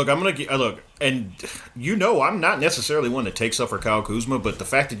 Look, I'm gonna look, and I'm not necessarily one that takes up for Kyle Kuzma, but the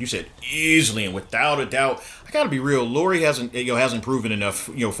fact that you said easily and without a doubt, I gotta be real. Lauri hasn't proven enough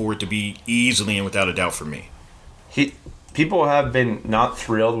for it to be easily and without a doubt for me. People have been not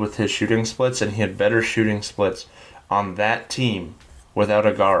thrilled with his shooting splits, and he had better shooting splits on that team without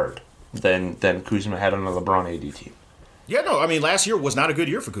a guard than Kuzma had on a LeBron AD team. Yeah, no, I mean, last year was not a good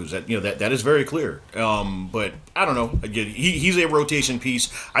year for Kuzma. That is very clear. But I don't know. Again, he's a rotation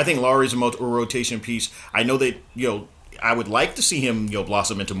piece. I think Lauri's a rotation piece. I know that I would like to see him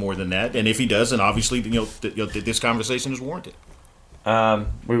blossom into more than that, and if he does, then obviously this conversation is warranted.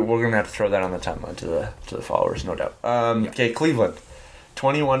 We're gonna have to throw that on the timeline to the followers, no doubt. Okay, Cleveland,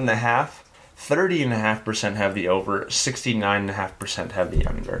 21.5, 30.5% have the over, 69.5% have the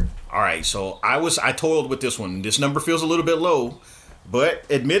under. All right, so I toiled with this one. This number feels a little bit low, but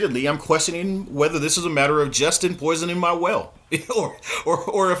admittedly, I'm questioning whether this is a matter of Justin poisoning my well,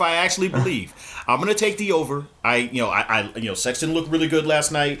 or if I actually believe. I'm gonna take the over. Sexton looked really good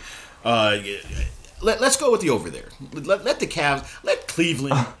last night. Let's go with the over there. Let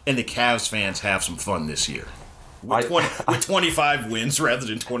Cleveland and the Cavs fans have some fun this year. With 25 wins rather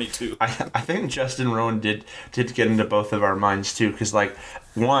than 22. I think Justin Rowan did get into both of our minds too, because I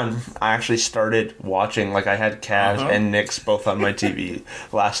actually started watching, I had Cavs and Knicks both on my TV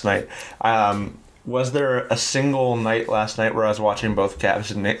last night. Was there a single night last night where I was watching both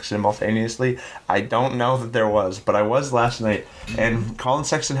Cavs and Knicks simultaneously? I don't know that there was, but I was last night. And Colin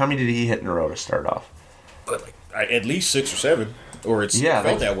Sexton, how many did he hit in a row to start off? At least 6 or 7, or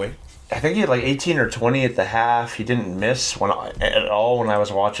felt that way. I think he had like 18 or 20 at the half. He didn't miss at all when I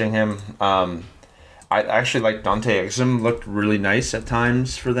was watching him. I actually like Dante Exum, looked really nice at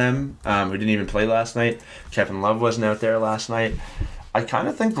times for them, who didn't even play last night. Kevin Love wasn't out there last night. I kind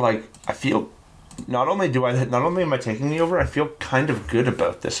of think, like, I feel, not only am I taking the over, I feel kind of good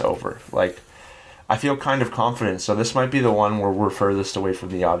about this over. Like, I feel kind of confident, so this might be the one where we're furthest away from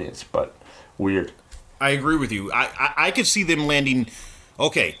the audience, but weird. I agree with you. I could see them landing,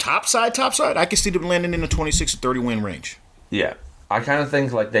 top side, I could see them landing in the 26 to 30 win range. Yeah. I kind of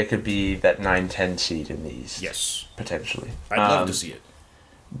think like they could be that 9-10 seed in the East. Yes. Potentially. I'd love to see it.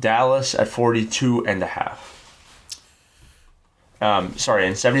 Dallas at 42.5. And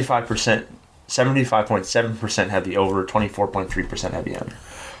 75.7% have the over, 24.3% have the under.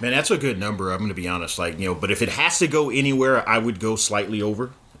 Man, that's a good number. I'm going to be honest. Like, but if it has to go anywhere, I would go slightly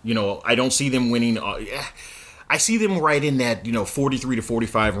over. I don't see them winning. I see them right in that 43 to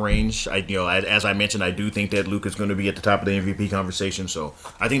 45 range. As I mentioned, I do think that Luka's going to be at the top of the MVP conversation. So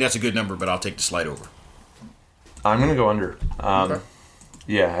I think that's a good number, but I'll take the slight over. I'm going to go under. Okay.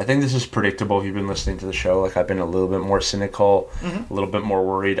 Yeah, I think this is predictable. If you've been listening to the show, like I've been a little bit more cynical, a little bit more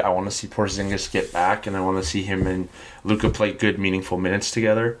worried. I want to see Porzingis get back, and I want to see him and Luka play good, meaningful minutes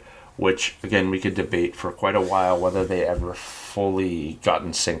together. Which again, we could debate for quite a while whether they ever fully got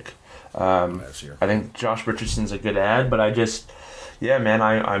in sync. I think Josh Richardson's a good ad, but I'm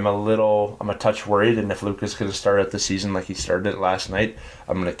a touch worried, and if Luka's going to start out the season like he started it last night,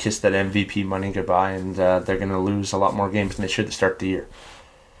 I'm going to kiss that MVP money goodbye, and they're going to lose a lot more games than they should to start the year.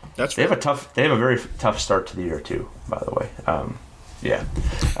 That's fair. They have a very tough start to the year too, by the way.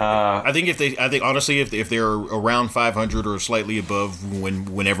 I think honestly, if they're around 500 or slightly above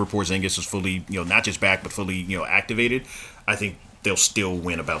whenever Porzingis is fully, not just back but fully, activated, I think they'll still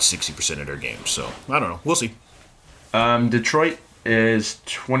win about 60% of their games. So I don't know. We'll see. Detroit is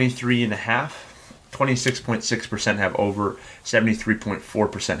 23.5. 26.6% have over.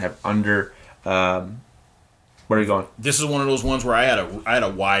 73.4% have under. Where are you going? This is one of those ones where I had a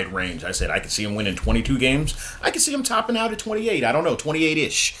wide range. I said I could see them winning 22 games. I could see them topping out at 28. I don't know,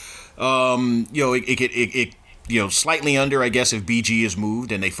 28-ish. Slightly under, I guess, if BG is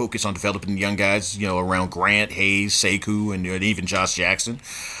moved and they focus on developing young guys, around Grant, Hayes, Sekou, and even Josh Jackson.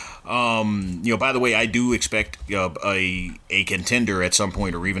 By the way, I do expect a contender at some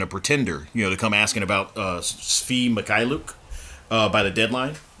point, or even a pretender, to come asking about Svi Mikhailuk by the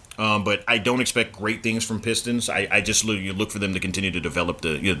deadline. But I don't expect great things from Pistons. I just look for them to continue to develop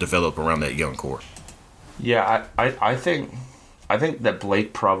around that young core. Yeah, I think that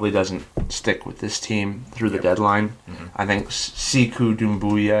Blake probably doesn't stick with this team through the deadline. Mm-hmm. I think Sekou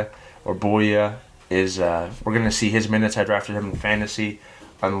Doumbouya or Boya is we're going to see his minutes. I drafted him in fantasy.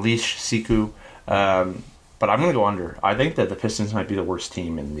 Unleash Sekou. But I'm going to go under. I think that the Pistons might be the worst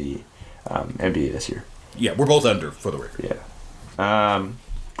team in the NBA this year. Yeah, we're both under for the record. Yeah.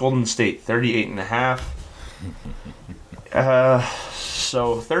 Golden State, 38.5.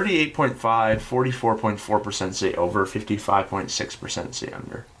 So 38.5, 44.4% say over, 55.6% say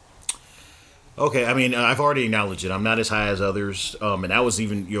under. Okay, I mean, I've already acknowledged it. I'm not as high as others, and that was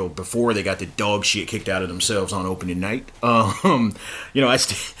even before they got the dog shit kicked out of themselves on opening night. I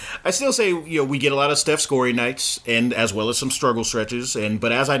still say we get a lot of Steph scoring nights, and as well as some struggle stretches.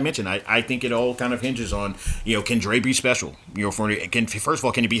 But as I mentioned, I think it all kind of hinges on can Dre be special? First of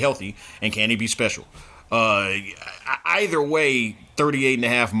all, can he be healthy, and can he be special? Either way,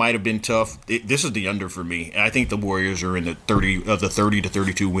 38.5 might have been tough. This is the under for me. I think the Warriors are in the 30 to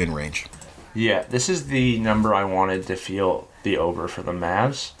 32 win range. Yeah, this is the number I wanted to feel the over for the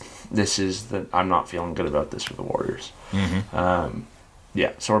Mavs. I'm not feeling good about this for the Warriors. Mm-hmm.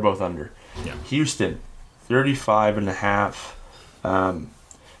 So we're both under. Yeah. Houston, 35.5.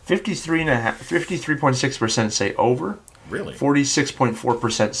 53.6% say over. Really?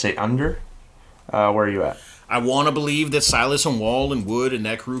 46.4% say under. Where are you at? I want to believe that Silas and Wall and Wood and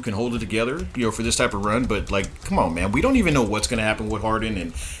that crew can hold it together, for this type of run. But come on, man, we don't even know what's going to happen with Harden,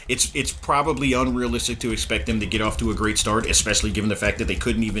 and it's probably unrealistic to expect them to get off to a great start, especially given the fact that they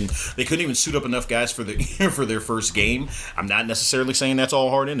couldn't even suit up enough guys for for their first game. I'm not necessarily saying that's all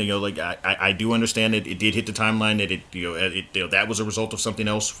Harden. I do understand that it did hit the timeline, that that was a result of something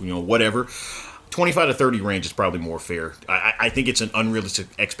else. Whatever. 25 to 30 range is probably more fair. I think it's an unrealistic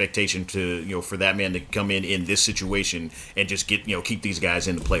expectation to for that man to come in this situation and just get keep these guys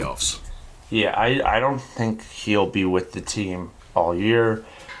in the playoffs. Yeah, I don't think he'll be with the team all year.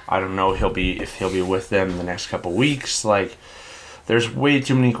 I don't know if he'll be with them the next couple weeks. There's way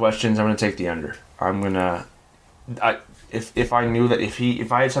too many questions. I'm gonna take the under. if I knew that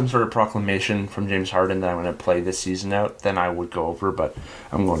if I had some sort of proclamation from James Harden that I'm going to play this season out, then I would go over, but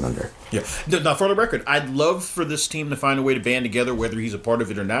I'm going under. Yeah. Now, for the record, I'd love for this team to find a way to band together, whether he's a part of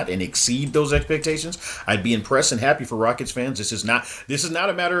it or not, and exceed those expectations. I'd be impressed and happy for Rockets fans. This is not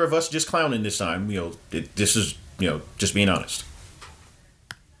a matter of us just clowning this time. This is just being honest.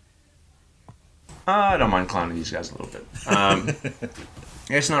 I don't mind clowning these guys a little bit.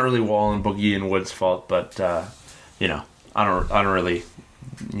 It's not really Wall and Boogie and Wood's fault, but I don't really,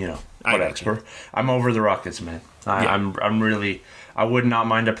 whatever. I'm over the Rockets, man. I'm really. I would not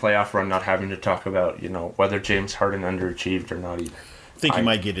mind a playoff run not having to talk about whether James Harden underachieved or not either. I think you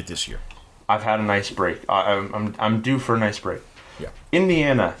might get it this year. I've had a nice break. I'm due for a nice break. Yeah.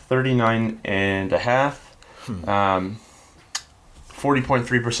 Indiana 39.5.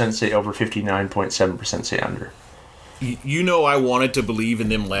 40.3% say over, 59.7% say under. I wanted to believe in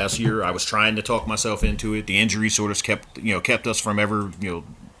them last year. I was trying to talk myself into it. The injury sort of kept us from ever,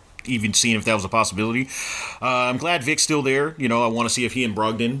 even seeing if that was a possibility. I'm glad Vic's still there. I want to see if he and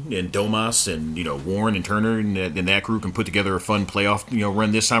Brogdon and Domas and Warren and Turner and that group can put together a fun playoff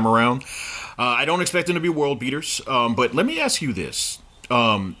run this time around. I don't expect them to be world beaters, but let me ask you this: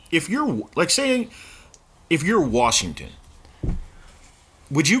 if you're if you're Washington,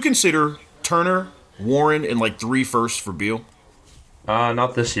 would you consider Turner, Warren, and 3 firsts for Beal?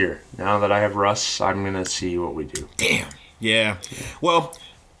 Not this year. Now that I have Russ, I'm gonna see what we do. Damn. Yeah. Well,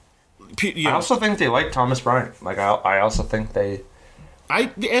 I also think they like Thomas Bryant. I also think they.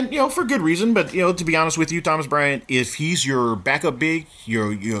 For good reason, but to be honest with you, Thomas Bryant, if he's your backup big,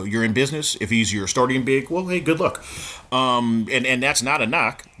 you're in business. If he's your starting big, well, hey, good luck. And that's not a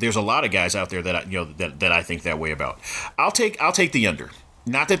knock. There's a lot of guys out there that that I think that way about. I'll take the under.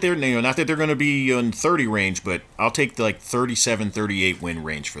 Not that they're going to be in 30 range, but I'll take the 37-38 win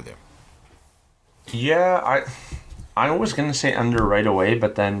range for them. Yeah, I was going to say under right away,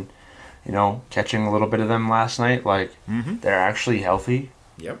 but then catching a little bit of them last night, they're actually healthy.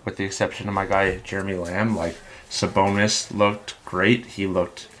 Yep. With the exception of my guy Jeremy Lamb, Sabonis looked great. He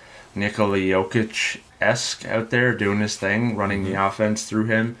looked Nikola Jokic-esque out there doing his thing, running the offense through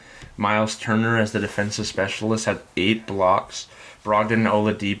him. Miles Turner as the defensive specialist had 8 blocks. Brogdon and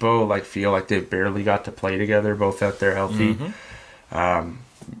Oladipo feel like they've barely got to play together, both out there healthy.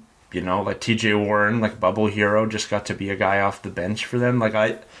 TJ Warren, bubble hero, just got to be a guy off the bench for them.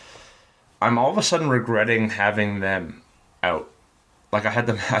 I'm all of a sudden regretting having them out. I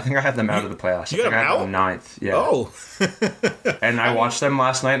think I had them out of the playoffs. You got them out? Them 9th. Yeah. Oh. And I watched them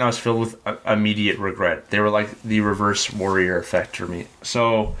last night, and I was filled with immediate regret. They were the reverse Warrior effect for me.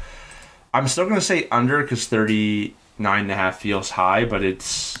 So I'm still going to say under because 39.5 feels high, but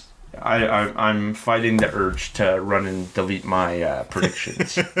I'm fighting the urge to run and delete my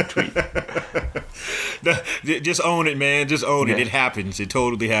predictions tweet. Just own it, man. Just own it. It happens. It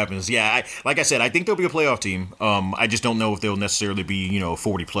totally happens. Yeah, like I said, I think they'll be a playoff team. I just don't know if they'll necessarily be, a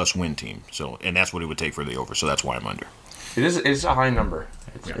 40-plus win team. So, and that's what it would take for the over. So that's why I'm under. It's a high number.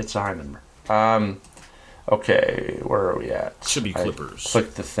 It's a high number. Okay, where are we at? Should be Clippers.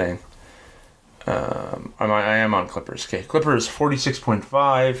 Click the thing. I am on Clippers. Okay, Clippers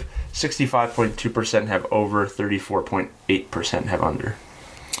 46.5, 65.2% have over, 34.8% have under.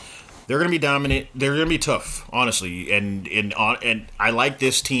 They're going to be dominant. They're going to be tough, honestly. And I like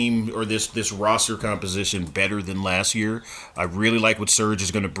this team or this roster composition better than last year. I really like what Serge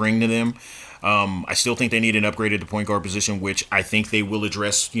is going to bring to them. I still think they need an upgrade at the point guard position, which I think they will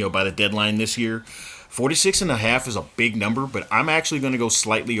address, by the deadline this year. 46.5 is a big number, but I'm actually going to go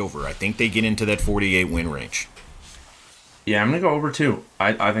slightly over. I think they get into that 48 win range. Yeah, I'm going to go over too.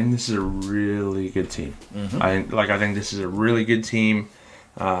 I think this is a really good team. I think this is a really good team.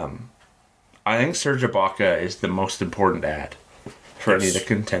 I think Serge Ibaka is the most important add for any of the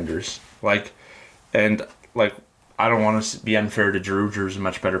contenders. I don't want to be unfair to Drew. Drew's a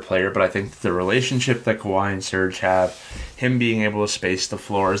much better player, but I think the relationship that Kawhi and Serge have, him being able to space the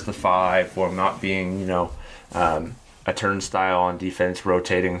floor as the 5 while not being, a turnstile on defense,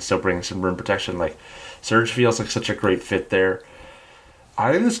 rotating, still bringing some rim protection. Serge feels like such a great fit there.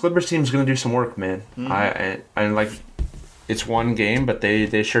 I think this Clippers team is going to do some work, man. It's one game, but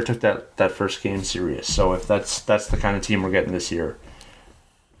they sure took that first game serious. So if that's the kind of team we're getting this year,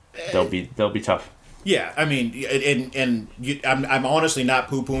 they'll be tough. Yeah, I mean, I'm honestly not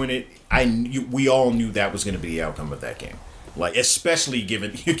poo-pooing it. We all knew that was going to be the outcome of that game, especially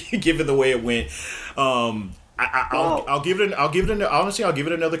given the way it went. I'll give it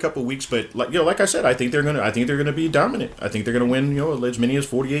another couple of weeks, but like I said, I think they're gonna be dominant. I think they're gonna win as many as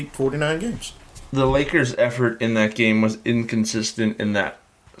 48, 49 games. The Lakers' effort in that game was inconsistent in that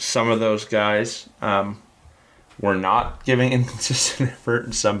some of those guys were not giving inconsistent effort,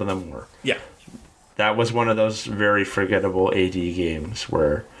 and some of them were. Yeah. That was one of those very forgettable AD games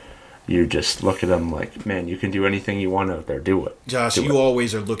where you just look at him like, man, you can do anything you want out there. Do it. Josh, you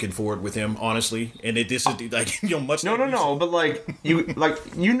always are looking forward with him, honestly. And this is like, much. No. But like you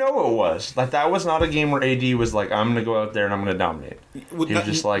it was like that was not a game where AD was like, I'm gonna go out there and I'm gonna dominate. He was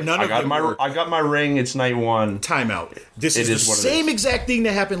just like, I got my ring. It's night one. Timeout. This is the same exact thing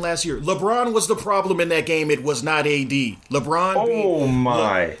that happened last year. LeBron was the problem in that game. It was not AD. LeBron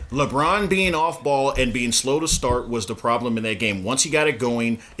being off ball and being slow to start was the problem in that game. Once he got it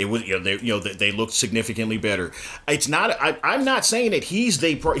going, it was they looked significantly better. It's not. I'm not saying that he's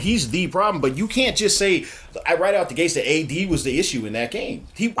the problem, but you can't just say right out the gates that AD was the issue in that game.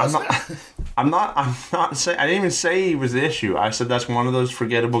 He was not. I'm not saying. I didn't even say he was the issue. I said that's one of those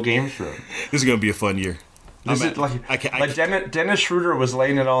forgettable games for him. This is gonna be a fun year. Dennis Schroeder was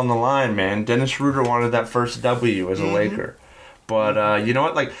laying it all on the line, man. Dennis Schroeder wanted that first W as a Laker. But you know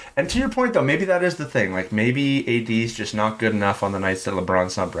what? Like, and to your point though, maybe that is the thing. Like, maybe AD's just not good enough on the nights that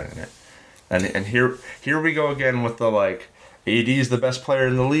LeBron's not bringing it. And here we go again with the like, AD's the best player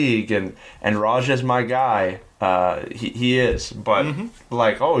in the league, and Raj is my guy. He is, but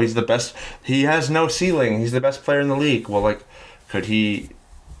like, oh, he's the best. He has no ceiling. He's the best player in the league. Well, like, could he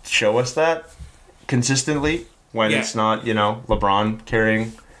show us that consistently when it's not, LeBron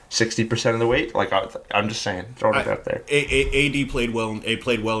carrying 60% of the weight? Like, I'm just saying, throwing it out there. AD played well.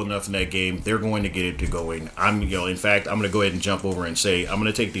 Played well enough in that game. They're going to get it to going. In fact, I'm going to go ahead and jump over and say I'm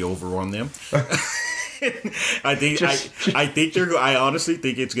going to take the over on them. I honestly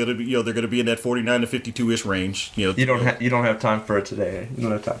think it's going to be, they're going to be in that 49 to 52-ish range. You don't have time for it today. You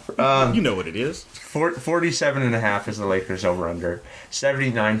don't have time for you know what it is. 47.5 is the Lakers over under.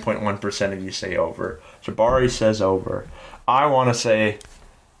 79.1% of you say over. Jabari says over. I want to say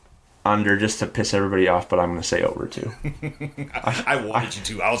under just to piss everybody off, but I'm going to say over too. I wanted you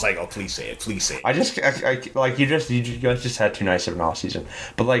to. I was like, oh, please say it. Please say it. You guys just had too nice of an off season.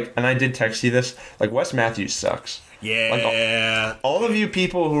 But like, and I did text you this, like, Wes Matthews sucks. Yeah. Like, all of you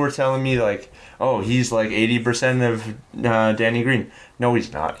people who were telling me like, oh, he's like 80% of Danny Green. No,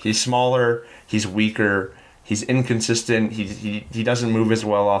 he's not. He's smaller. He's weaker. He's inconsistent. He doesn't move as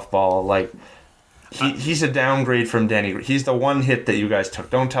well off ball. Like, he's a downgrade from Danny Green. He's the one hit that you guys took.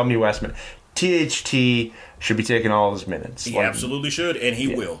 Don't tell me Westman. THT should be taking all his minutes. He absolutely should, and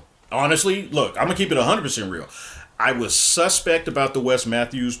he will. Honestly, look, I'm going to keep it 100% real. I was suspect about the Wes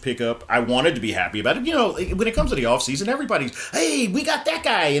Matthews pickup. I wanted to be happy about it. When it comes to the offseason, everybody's, hey, we got that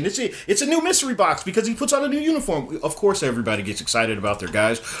guy, and it's a new mystery box because he puts on a new uniform. Of course, everybody gets excited about their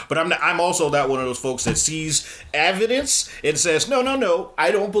guys, but I'm also not one of those folks that sees evidence and says, no, I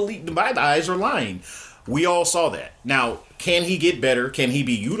don't believe, my eyes are lying. We all saw that. Now, can he get better? Can he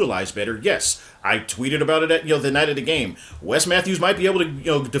be utilized better? Yes. I tweeted about it at the night of the game. Wes Matthews might be able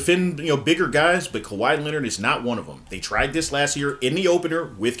to defend bigger guys, but Kawhi Leonard is not one of them. They tried this last year in the opener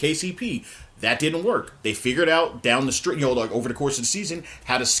with KCP. That didn't work. They figured out down the street, like over the course of the season,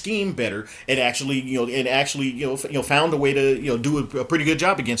 how to scheme better, and actually found a way to do a pretty good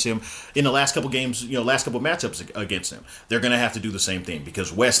job against him in the last couple games, last couple matchups against him. They're going to have to do the same thing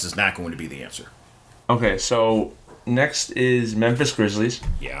because West is not going to be the answer. Okay, so next is Memphis Grizzlies.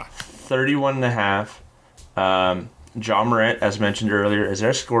 Yeah. 31.5. John Morant, as mentioned earlier, is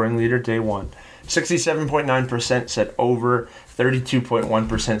their scoring leader day one. 67.9% said over,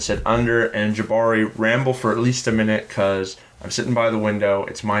 32.1% said under, and Jabari ramble for at least a minute because I'm sitting by the window.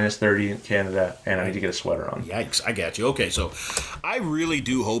 It's minus 30 in Canada, and I need to get a sweater on. Yikes, I got you. Okay, so I really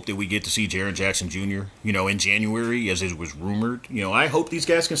do hope that we get to see Jaren Jackson Jr., in January, as it was rumored. I hope these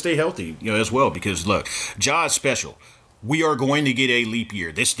guys can stay healthy, as well, because, look, Ja is special. We are going to get a leap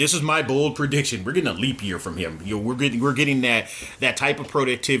year. This is my bold prediction. We're getting a leap year from him. We're getting that type of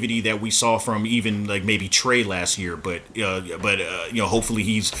productivity that we saw from even like maybe Trey last year. But hopefully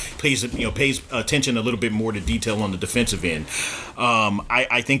he pays attention a little bit more to detail on the defensive end.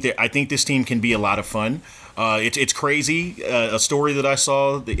 I think this team can be a lot of fun. It's crazy. A story that I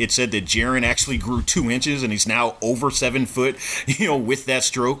saw, it said that Jaren actually grew 2 inches and he's now over 7 foot. With that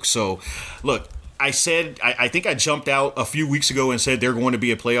stroke. So, look. I think I jumped out a few weeks ago and said they're going to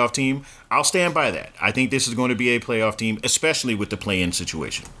be a playoff team. I'll stand by that. I think this is going to be a playoff team, especially with the play-in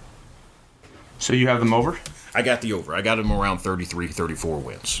situation. So you have them over? I got the over. I got them around 33, 34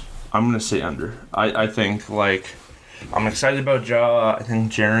 wins. I'm going to say under. I think, I'm excited about Ja. I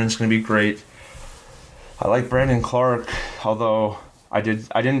think Jaren's going to be great. I like Brandon Clark, although I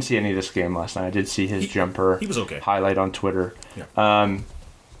didn't see any of this game last night. I did see his jumper. He was okay. Highlight on Twitter. Yeah.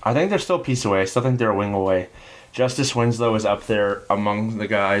 I think they're still a piece away. I still think they're a wing away. Justice Winslow is up there among the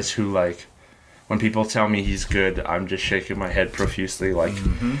guys who, when people tell me he's good, I'm just shaking my head profusely. Like,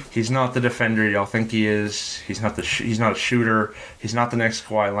 he's not the defender y'all think he is. He's not he's not a shooter. He's not the next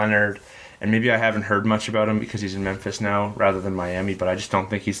Kawhi Leonard. And maybe I haven't heard much about him because he's in Memphis now rather than Miami, but I just don't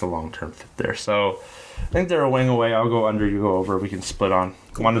think he's the long-term fit there. So I think they're a wing away. I'll go under, you go over. We can split on.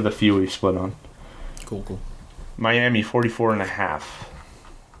 Cool. One of the few we've split on. Cool. Miami, 44.5.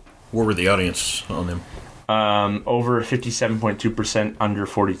 Where were the audience on them? Over 57.2%, under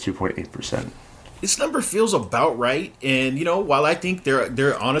 42.8%. This number feels about right, and while I think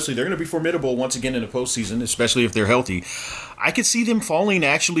they're honestly they're going to be formidable once again in the postseason, especially if they're healthy, I could see them falling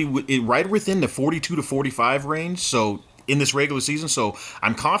actually right within the 42 to 45 range. So in this regular season, so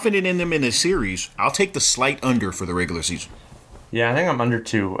I'm confident in them in this series. I'll take the slight under for the regular season. Yeah, I think I'm under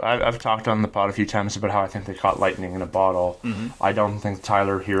too. I've talked on the pod a few times about how I think they caught lightning in a bottle. I don't think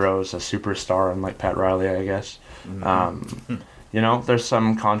Tyler Hero's a superstar, unlike Pat Riley, I guess. There's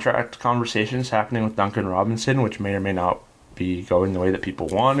some contract conversations happening with Duncan Robinson, which may or may not be going the way that people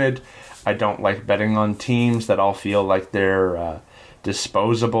wanted. I don't like betting on teams that all feel like they're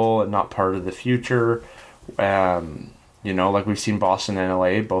disposable and not part of the future. Like we've seen Boston and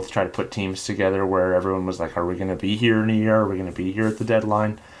LA both try to put teams together where everyone was like, are we going to be here in a year? Are we going to be here at the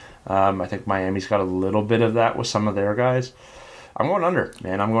deadline? I think Miami's got a little bit of that with some of their guys. I'm going under,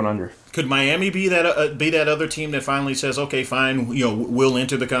 man. I'm going under. Could Miami be that other team that finally says, okay, fine, we'll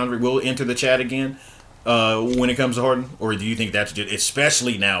enter the chat again when it comes to Harden? Or do you think that's just,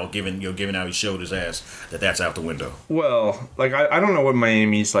 especially now, given how he showed his ass, that's out the window? Well, I don't know what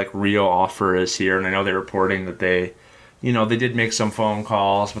Miami's real offer is here, and I know they're reporting that they did make some phone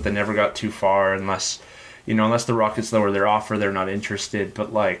calls, but they never got too far unless the Rockets lower their offer, they're not interested.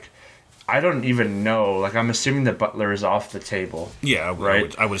 But I don't even know. I'm assuming that Butler is off the table. Yeah,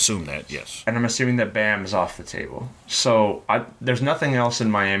 right? I would assume that, yes. And I'm assuming that Bam is off the table. So there's nothing else in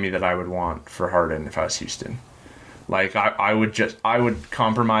Miami that I would want for Harden if I was Houston. I would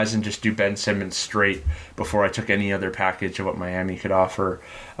compromise and just do Ben Simmons straight before I took any other package of what Miami could offer.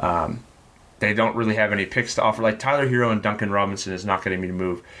 They don't really have any picks to offer. Tyler Hero and Duncan Robinson is not getting me to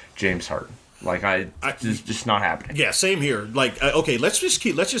move James Harden. It's just not happening. Yeah, same here. Okay, let's just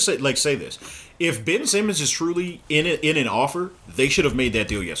say this. If Ben Simmons is truly in an offer, they should have made that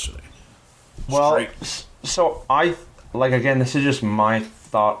deal yesterday. Well, so again, this is just my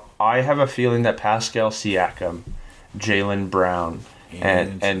thought. I have a feeling that Pascal Siakam, Jaylen Brown,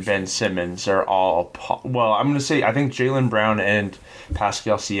 and Ben Simmons are all... I'm going to say I think Jaylen Brown and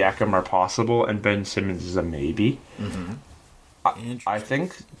Pascal Siakam are possible, and Ben Simmons is a maybe. I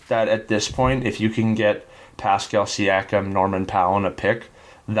think that at this point, if you can get Pascal Siakam, Norman Powell, and a pick,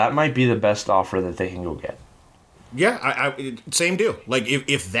 that might be the best offer that they can go get. Yeah, I same deal.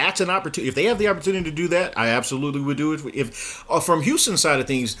 If that's an opportunity, if they have the opportunity to do that, I absolutely would do it. If from Houston's side of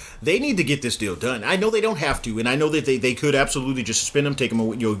things, they need to get this deal done. I know they don't have to, and I know that they could absolutely just suspend him, take him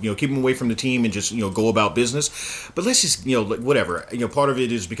away, keep him away from the team, and just go about business. But let's just whatever. Part of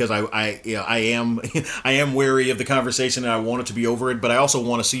it is because I am wary of the conversation, and I want it to be over it. But I also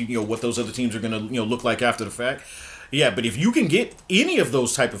want to see what those other teams are going to look like after the fact. Yeah, but if you can get any of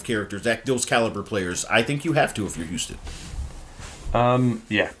those type of characters, those caliber players, I think you have to if you're Houston.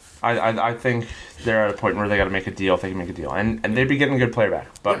 Yeah. I think they're at a point where they got to make a deal if they can make a deal. And they'd be getting a good player back,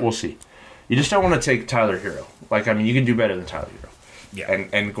 but we'll see. You just don't want to take Tyler Hero. You can do better than Tyler Hero. Yeah.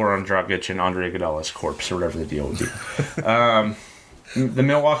 And Goran Dragic and Andre Iguodala's corpse or whatever the deal would be. The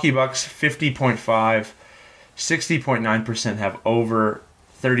Milwaukee Bucks, 50.5, 60.9% have over,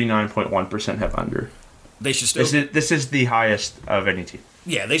 39.1% have under. They should still. This is the highest of any team.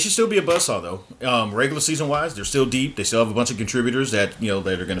 Yeah, they should still be a buzzsaw though. Regular season wise, they're still deep. They still have a bunch of contributors that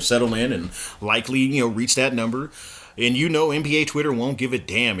that are going to settle in and likely reach that number. And NBA Twitter won't give a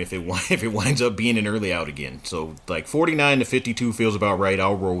damn if it winds up being an early out again. So 49 to 52 feels about right.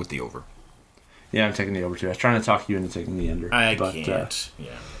 I'll roll with the over. Yeah, I'm taking the over too. I was trying to talk you into taking the under. Can't.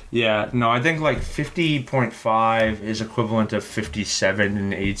 Yeah, no, I think 50.5 is equivalent of 57 in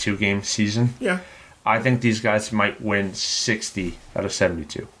an 82 game season. Yeah. I think these guys might win 60 out of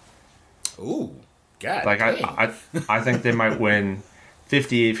 72. Ooh, God. I think they might win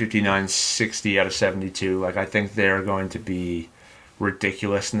 58, 59, 60 out of 72. I think they're going to be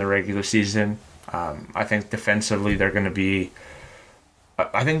ridiculous in the regular season. I think defensively they're going to be.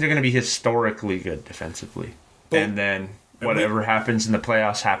 I think they're going to be historically good defensively, and then whatever happens in the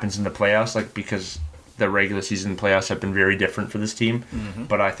playoffs, because the regular season playoffs have been very different for this team,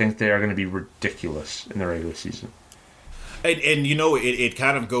 but I think they are going to be ridiculous in the regular season. And it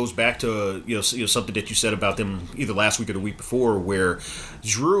kind of goes back to something that you said about them either last week or the week before, where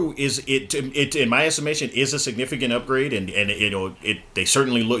Drew is in my estimation is a significant upgrade, and he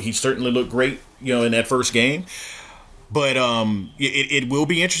certainly looked great in that first game. But it will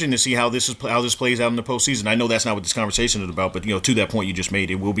be interesting to see how this plays out in the postseason. I know that's not what this conversation is about, but to that point you just made,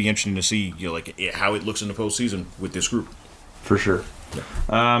 it will be interesting to see how it looks in the postseason with this group. For sure.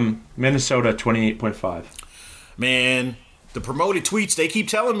 Yeah. Minnesota 28.5. Man, the promoted tweets, they keep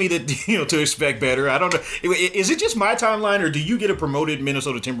telling me that to expect better. I don't know. Is it just my timeline, or do you get a promoted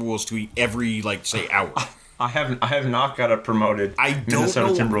Minnesota Timberwolves tweet every say hour? I have not got a promoted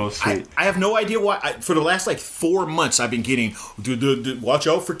Minnesota Timberwolves tweet. I have no idea why. For the last 4 months, I've been getting watch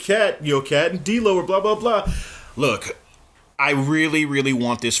out for Cat, Cat and D'Lo, or blah blah blah. Look, I really, really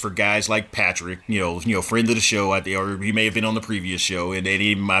want this for guys like Patrick, friend of the show, or he may have been on the previous show, and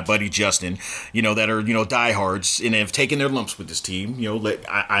even my buddy Justin, that are, diehards and have taken their lumps with this team.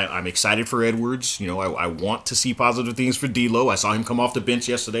 I'm excited for Edwards. I want to see positive things for D'Lo. I saw him come off the bench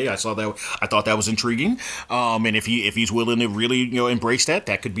yesterday. I thought that was intriguing. And if he's willing to really, embrace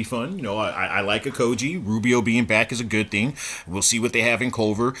that could be fun. I like Okogie. Rubio being back is a good thing. We'll see what they have in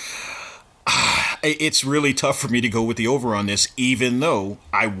Culver. It's really tough for me to go with the over on this, even though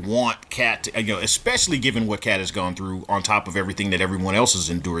I want Cat to, especially given what Cat has gone through on top of everything that everyone else has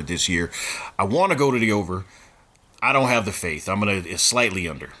endured this year. I want to go to the over. I don't have the faith. I'm going to slightly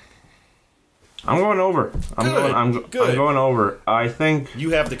under. I'm going over. I'm going over. I think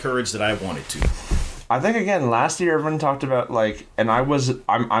you have the courage that I wanted to. I think, again, last year everyone talked about, and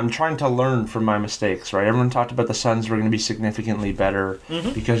I'm trying to learn from my mistakes, right? Everyone talked about the Suns were going to be significantly better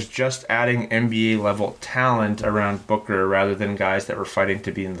because just adding NBA-level talent around Booker rather than guys that were fighting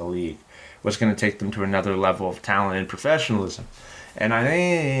to be in the league was going to take them to another level of talent and professionalism. And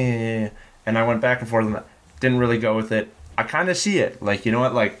I went back and forth and didn't really go with it. I kind of see it.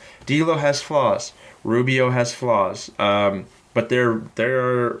 D'Lo has flaws. Rubio has flaws. But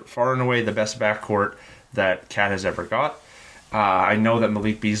they're far and away the best backcourt that Cat has ever got. I know that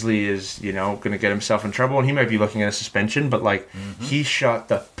Malik Beasley is, going to get himself in trouble, and he might be looking at a suspension, but, he shot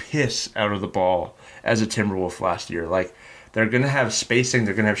the piss out of the ball as a Timberwolf last year. They're going to have spacing,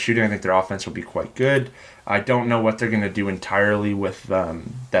 they're going to have shooting. I think their offense will be quite good. I don't know what they're going to do entirely with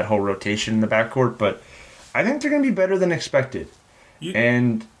that whole rotation in the backcourt, but I think they're going to be better than expected.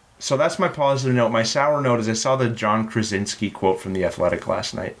 And so that's my positive note. My sour note is I saw the John Krasinski quote from The Athletic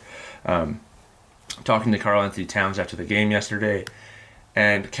last night, talking to Karl Anthony Towns after the game yesterday.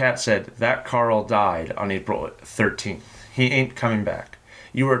 And Kat said, that Karl died on April 13th. He ain't coming back.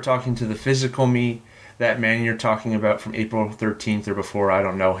 You are talking to the physical me. That man you're talking about from April 13th or before, I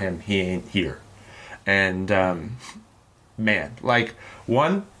don't know him. He ain't here. And,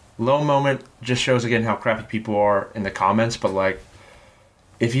 one low moment just shows again how crappy people are in the comments, but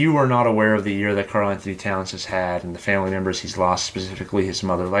if you were not aware of the year that Karl Anthony Towns has had and the family members he's lost, specifically his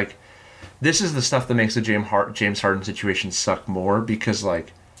mother, this is the stuff that makes the James Harden situation suck more because,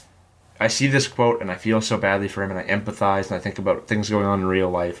 I see this quote and I feel so badly for him and I empathize and I think about things going on in real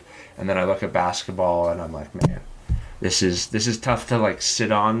life and then I look at basketball and I'm like, man, this is tough to,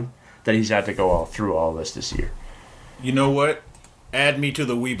 sit on that he's had to go through all this year. You know what? Add me to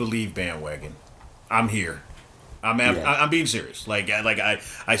the We Believe bandwagon. I'm here. I'm being serious.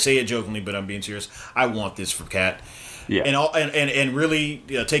 I say it jokingly, but I'm being serious. I want this for Cat. Yeah. And really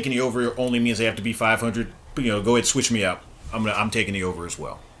taking the over only means they have to be 500. Go ahead, switch me out. I'm taking the over as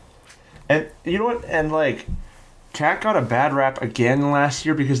well. And you know what? And Cat got a bad rap again last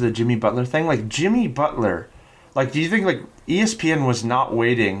year because of the Jimmy Butler thing. Jimmy Butler, do you think ESPN was not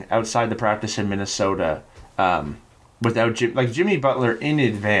waiting outside the practice in Minnesota without Jimmy Butler in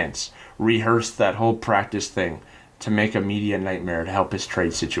advance rehearsed that whole practice thing to make a media nightmare to help his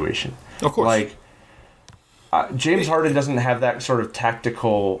trade situation. Of course. James Harden doesn't have that sort of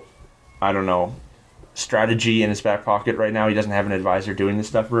tactical, strategy in his back pocket right now. He doesn't have an advisor doing this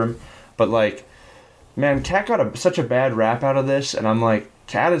stuff for him. But, man, Cat got such a bad rap out of this, and I'm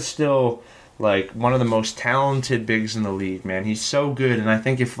Cat is still, one of the most talented bigs in the league, man. He's so good, and I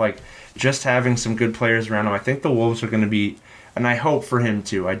think if, just having some good players around him, I think the Wolves are going to be... And I hope for him,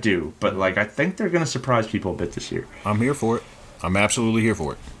 too. I do. But, I think they're going to surprise people a bit this year. I'm here for it. I'm absolutely here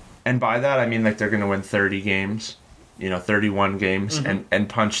for it. And by that, I mean, they're going to win 30 games, 31 games, and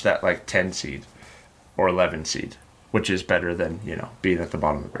punch that, 10 seed or 11 seed, which is better than, being at the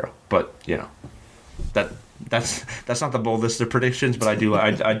bottom of the barrel. But, that's not the boldest of predictions, but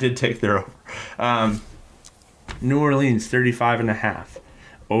I did take their over. New Orleans, 35.5.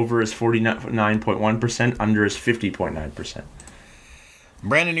 Over is 49.1%, under is 50.9%.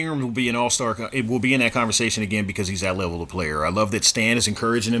 Brandon Ingram will be an all-star. It will be in that conversation again because he's that level of player. I love that Stan is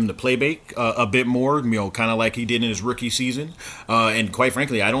encouraging him to play make a bit more, kind of like he did in his rookie season. And quite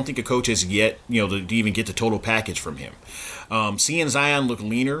frankly, I don't think a coach has yet, to even get the total package from him. Seeing Zion look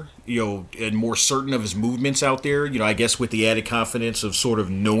leaner, and more certain of his movements out there, I guess with the added confidence of sort of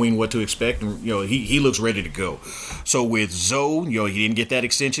knowing what to expect, he looks ready to go. So with Zoe, he didn't get that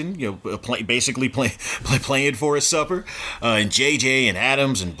extension, basically playing for his supper, and JJ and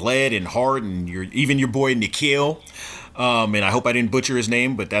Adams and Bled and Hart and even your boy Nikhil. And I hope I didn't butcher his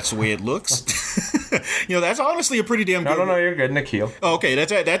name, but that's the way it looks. That's honestly a pretty damn good. No, you're good, Nikhil. Okay,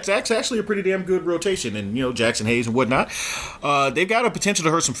 that's actually a pretty damn good rotation, and Jackson Hayes and whatnot. They've got a potential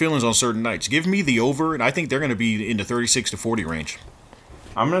to hurt some feelings on certain nights. Give me the over, and I think they're going to be in the 36 to 40 range.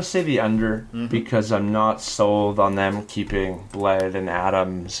 I'm going to say the under because I'm not sold on them keeping Bled and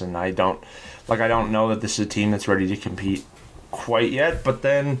Adams, and I don't know that this is a team that's ready to compete quite yet. But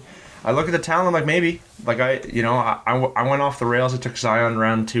then I look at the talent, I'm like, maybe. I went off the rails. I took Zion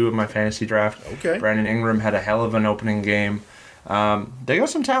round 2 of my fantasy draft. Okay. Brandon Ingram had a hell of an opening game. They got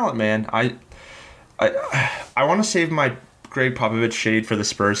some talent, man. I want to save my Greg Popovich shade for the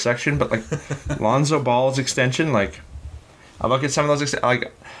Spurs section, but Lonzo Ball's extension, I look at some of those.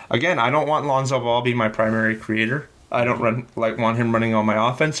 Again, I don't want Lonzo Ball be my primary creator. I don't want him running all my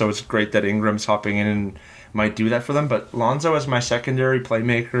offense. So it's great that Ingram's hopping in and might do that for them. But Lonzo as my secondary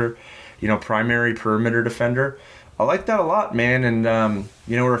playmaker, primary perimeter defender, I like that a lot, man. And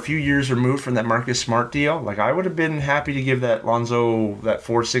we're a few years removed from that Marcus Smart deal. I would have been happy to give that Lonzo that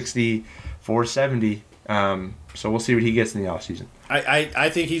 460, 470. So we'll see what he gets in the offseason. I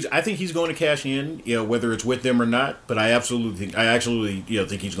think he's going to cash in, whether it's with them or not. But I absolutely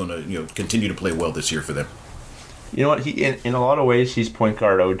think he's going to continue to play well this year for them. You know what? He in a lot of ways he's point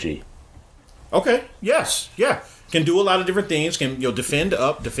guard OG. Okay. Yes. Yeah. Can do a lot of different things. Can defend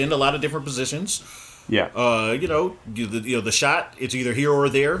a lot of different positions. Yeah. The shot, it's either here or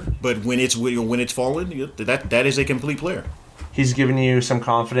there. But when it's falling, that is a complete player. He's giving you some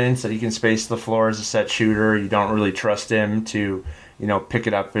confidence that he can space the floor as a set shooter. You don't really trust him to, pick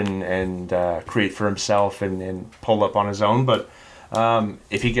it up and create for himself and pull up on his own. But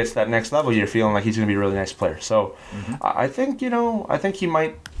if he gets that next level, you're feeling like he's going to be a really nice player. So I think he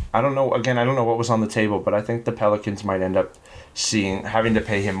might. I don't know. Again, I don't know what was on the table, but I think the Pelicans might end up having to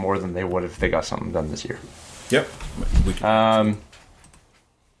pay him more than they would if they got something done this year. Yep.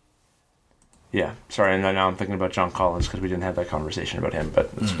 Yeah, sorry, and now I'm thinking about John Collins because we didn't have that conversation about him,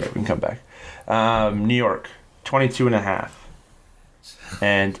 but that's okay, we can come back. New York, 22.5.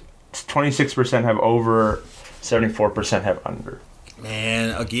 And 26% have over, 74% have under.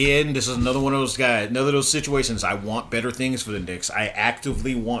 Man, again, this is another one of those guys, another of those situations. I want better things for the Knicks. I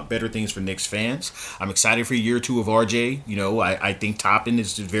actively want better things for Knicks fans. I'm excited for year 2 of RJ. I think Toppin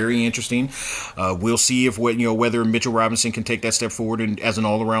is very interesting. We'll see whether Mitchell Robinson can take that step forward and as an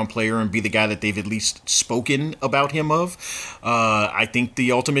all-around player and be the guy that they've at least spoken about him of. I think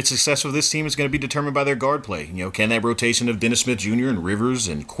the ultimate success of this team is going to be determined by their guard play. Can that rotation of Dennis Smith Jr. and Rivers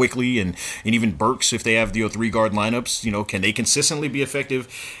and Quickly and even Burks, if they have 3 guard lineups, can they consistently be effective,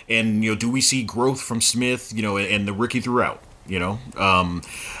 and do we see growth from Smith, and the rookie throughout?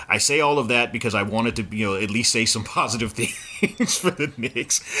 I say all of that because I wanted to, at least say some positive things for the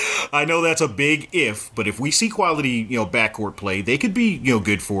Knicks. I know that's a big if, but if we see quality, backcourt play, they could be,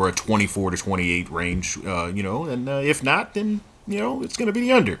 good for a 24 to 28 range, and if not, then it's going to be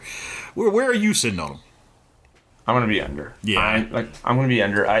the under. Where are you sitting on them? I'm going to be under. Yeah, I'm going to be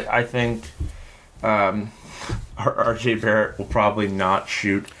under. I think. RJ Barrett will probably not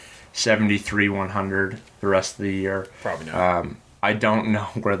shoot 73-100 the rest of the year. Probably not. I don't know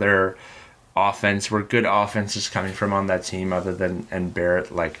where good offense is coming from on that team other than Barrett.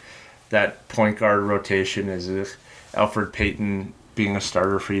 That point guard rotation is if Elfrid Payton being a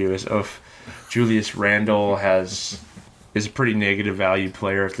starter for you is if Julius Randle is a pretty negative value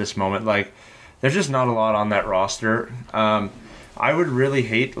player at this moment. There's just not a lot on that roster. I would really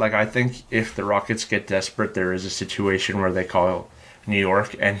hate, I think if the Rockets get desperate, there is a situation where they call New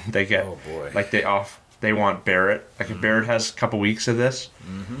York and they get, they want Barrett. If Barrett has a couple weeks of this,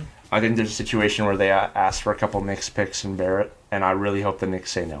 I think there's a situation where they ask for a couple Knicks picks and Barrett, and I really hope the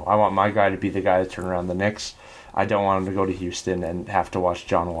Knicks say no. I want my guy to be the guy to turn around the Knicks. I don't want him to go to Houston and have to watch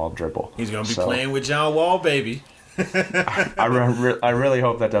John Wall dribble. He's going to be playing with John Wall, baby. I really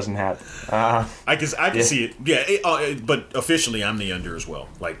hope that doesn't happen. I can see it. Yeah, but officially, I'm the under as well.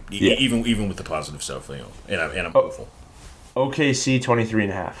 Even with the positive stuff, and I'm hopeful. OKC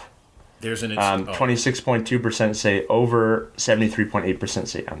 23.5. There's an 26.2% say over, 73.8%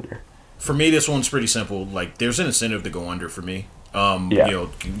 say under. For me, this one's pretty simple. There's an incentive to go under for me.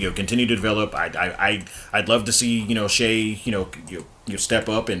 Continue to develop. I'd love to see Shea step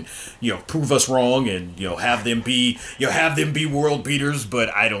up and prove us wrong and have them be world beaters, but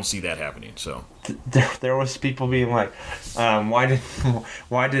I don't see that happening. So there was people being like,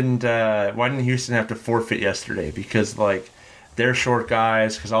 why didn't Houston have to forfeit yesterday? Because like they're short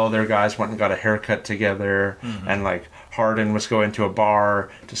guys, because all of their guys went and got a haircut together, and like Harden was going to a bar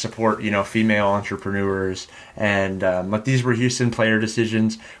to support female entrepreneurs, and like these were Houston player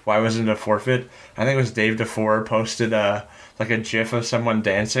decisions. Why wasn't it a forfeit? I think it was Dave DeFore posted a gif of someone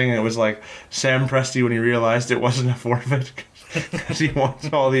dancing, and it was like Sam Presti when he realized it wasn't a forfeit because he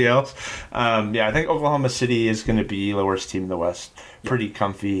wants all the else. I think Oklahoma City is going to be the worst team in the West, pretty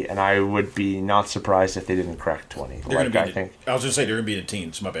comfy, and I would be not surprised if they didn't crack 20. I was going to say they're going to be in the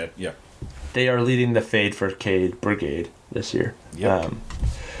teens. My bad. Yeah. They are leading the Fade for Cade Brigade this year. Yep.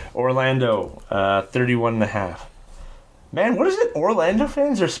 Orlando, 31.5. Man, what is it? Orlando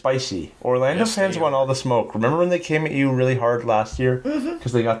fans are spicy. Orlando fans want all the smoke. Remember when they came at you really hard last year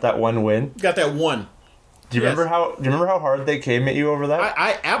because they got that one win? Got that one. Do you remember how hard they came at you over that?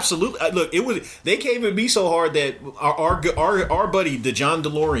 I absolutely look. They came at me so hard that our buddy the John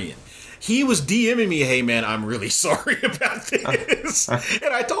DeLorean, he was DMing me, "Hey man, I'm really sorry about this,"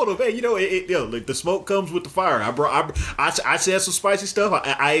 and I told him, "Hey, like the smoke comes with the fire." I said some spicy stuff.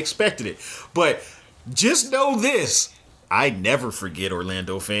 I expected it, but just know this: I never forget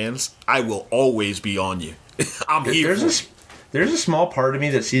Orlando fans. I will always be on you. I'm here. There's a small part of me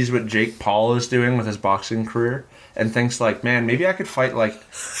that sees what Jake Paul is doing with his boxing career and thinks like, man, maybe I could fight like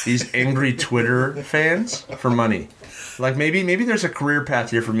these angry Twitter fans for money. Like maybe there's a career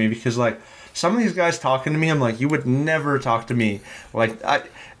path here for me because like some of these guys talking to me, I'm like, you would never talk to me like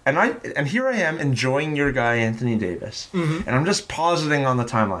and here I am enjoying your guy Anthony Davis, and I'm just positing on the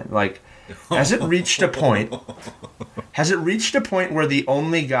timeline like. Has it reached a point where the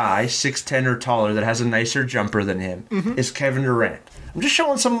only guy 6'10" or taller that has a nicer jumper than him is Kevin Durant? I'm just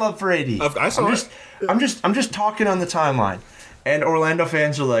showing some love for AD. I'm just talking on the timeline. And Orlando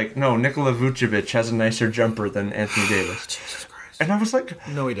fans are like, no, Nikola Vucevic has a nicer jumper than Anthony Davis. Jesus Christ. And I was like,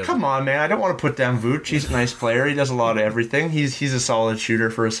 no, he doesn't. Come on, man. I don't want to put down Vooch. He's a nice player. He does a lot of everything. He's a solid shooter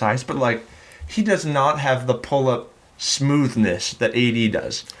for his size. But, like, he does not have the pull-up smoothness that AD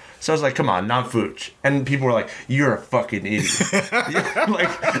does. So I was like, come on, not Vooch. And people were like, you're a fucking idiot.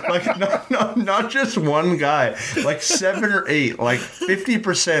 Not just one guy. Like 7 or 8. Like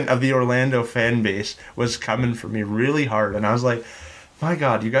 50% of the Orlando fan base was coming for me really hard. And I was like, my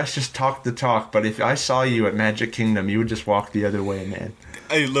God, you guys just talk the talk. But if I saw you at Magic Kingdom, you would just walk the other way, man.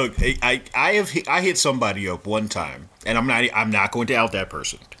 Hey, look, I hit somebody up one time. And I'm not going to out that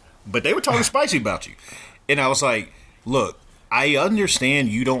person. But they were talking spicy about you. And I was like, look. I understand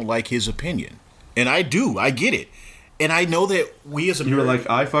you don't like his opinion. And I do. I get it. And I know that we as You were like,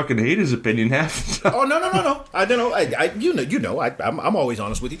 I fucking hate his opinion half the time. Oh, no. I don't know. I'm always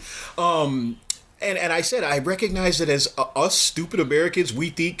honest with you. And I said, I recognize that as us stupid Americans, we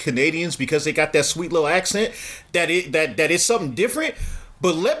think Canadians, because they got that sweet little accent, that it's something different.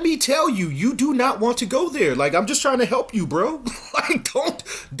 But let me tell you, you do not want to go there. Like, I'm just trying to help you, bro. Like,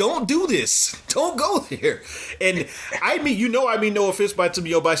 don't do this. Don't go there. And I mean no offense by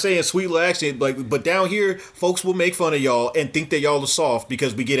saying sweet little accent, like, but down here, folks will make fun of y'all and think that y'all are soft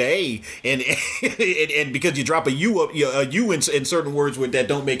because we get an A, and because you drop a U in certain words that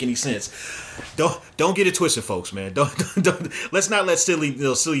don't make any sense. Don't get it twisted, folks, man. Don't let's not let silly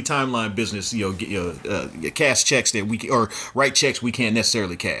timeline business cash checks or write checks we can't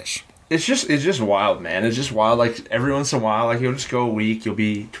necessarily cash. It's just wild, man. It's just wild. Like every once in a while, like you'll just go a week. I'll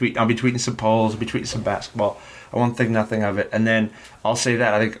be tweeting some polls. I'll be tweeting some basketball. I won't think nothing of it, and then I'll say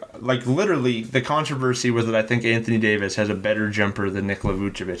that I think, like, literally the controversy was that I think Anthony Davis has a better jumper than Nikola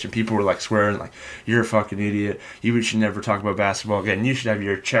Vucevic, and people were like swearing like, "You're a fucking idiot. You should never talk about basketball again. You should have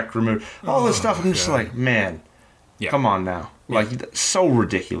your check removed." All this stuff. I'm just like, man, come on now. Like, so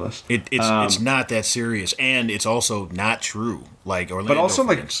ridiculous. It's not that serious, and it's also not true. Like Orlando, but also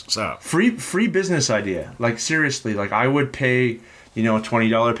fans, like stop. free business idea. Like seriously, like I would pay. A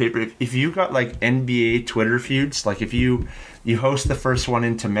 $20 paper. If you got like NBA Twitter feuds, like if you host the first one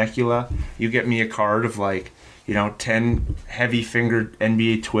in Temecula, you get me a card of like 10 heavy-fingered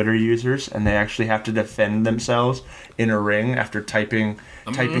NBA Twitter users, and they actually have to defend themselves in a ring after typing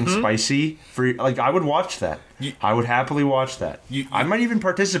spicy. I would watch that. I would happily watch that. I might even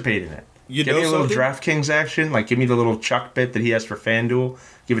participate in it. You give know me a little something? DraftKings action. Like, give me the little Chuck bit that he has for FanDuel.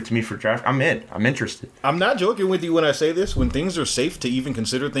 Give it to me for draft. I'm in. I'm interested. I'm not joking with you when I say this. When things are safe to even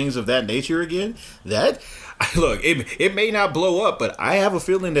consider things of that nature again, look, it may not blow up, but I have a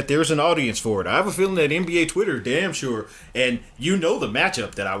feeling that there's an audience for it. I have a feeling that NBA Twitter, damn sure, and you know the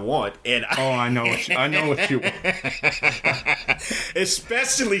matchup that I want. And I know what you want.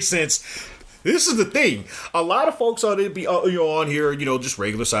 Especially since this is the thing. A lot of folks on here, just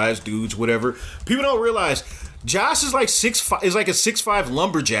regular sized dudes, whatever. People don't realize Josh is like 6'5", is like a 6'5"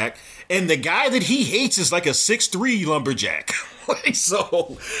 lumberjack, and the guy that he hates is like a 6'3" lumberjack.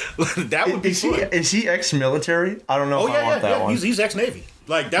 So that would be fun. Is he ex-military? I don't know if I want that one. He's ex-Navy.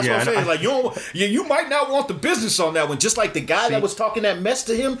 Like, that's what I'm saying. Like, you might not want the business on that one. Just like the guy that was talking that mess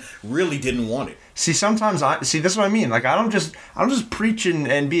to him really didn't want it. See, sometimes this is what I mean. Like, I don't just preach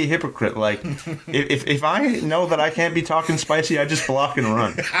and be a hypocrite. Like, if I know that I can't be talking spicy, I just block and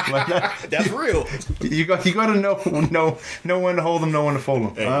run. Like that's real. You got to know when to hold them, know when to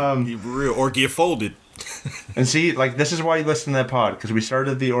fold them. Hey, real or get folded. And see, like, this is why you listen to that pod, because we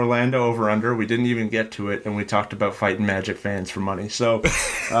started the Orlando over-under. We didn't even get to it, and we talked about fighting Magic fans for money. So,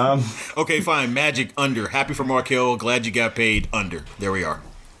 okay, fine. Magic under. Happy for Markel. Glad you got paid under. There we are.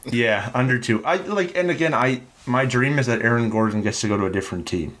 Yeah, under 2. My dream is that Aaron Gordon gets to go to a different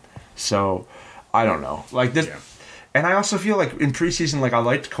team. So, I don't know. Like this, and I also feel like in preseason, like, I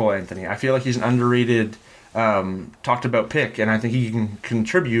liked Cole Anthony. I feel like he's an underrated, talked about pick, and I think he can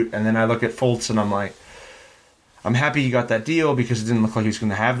contribute. And then I look at Fultz, and I'm like, I'm happy he got that deal because it didn't look like he was going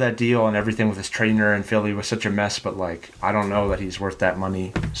to have that deal, and everything with his trainer and Philly was such a mess. But, like, I don't know that he's worth that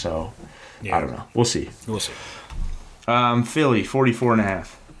money. So, I don't know. We'll see. Philly, 44.5.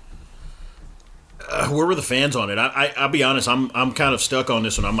 Where were the fans on it? I'll be honest. I'm kind of stuck on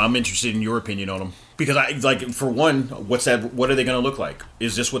this one. I'm interested in your opinion on them because for one, what are they going to look like?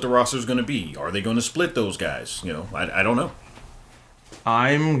 Is this what the roster is going to be? Are they going to split those guys? I don't know.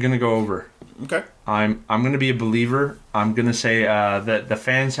 I'm gonna go over. Okay. I'm gonna be a believer. I'm gonna say that the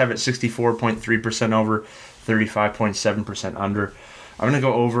fans have it 64.3% over, 35.7% under. I'm gonna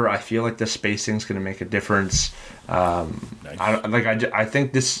go over. I feel like the spacing's gonna make a difference. Nice. I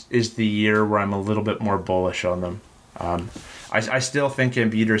think this is the year where I'm a little bit more bullish on them. I still think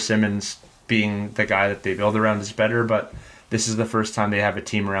Embiid or Simmons being the guy that they build around is better, but this is the first time they have a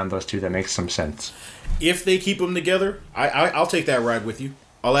team around those two that makes some sense. If they keep them together, I'll take that ride with you.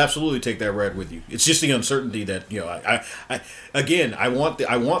 I'll absolutely take that ride with you. It's just the uncertainty that I want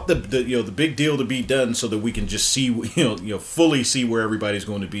the big deal to be done so that we can just see fully see where everybody's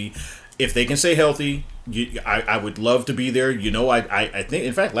going to be. If they can stay healthy, I would love to be there. I think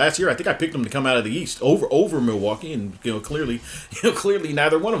in fact last year I think I picked them to come out of the East over Milwaukee, and clearly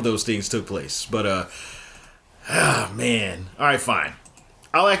neither one of those things took place. But man, all right, fine.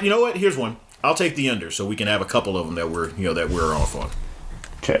 You know what? Here's one. I'll take the under, so we can have a couple of them that we're off on.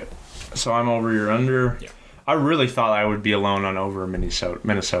 Okay, so I'm over your under. Yeah. I really thought I would be alone on over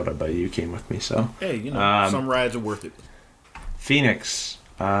Minnesota, but you came with me. So hey, some rides are worth it. Phoenix,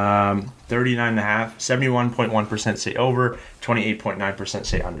 39.5, 71.1% say over, 28.9%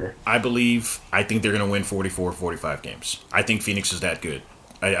 say under. I think they're going to win 44, 45 games. I think Phoenix is that good.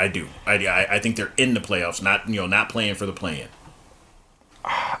 I do. I think they're in the playoffs, not playing for the play-in.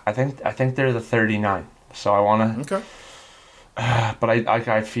 I think they're the 39. So I want to. Okay. But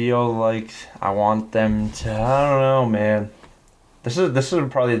I feel like I want them to. I don't know, man. This is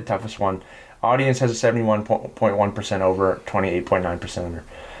probably the toughest one. Audience has a 71.1% over, 28.9% under.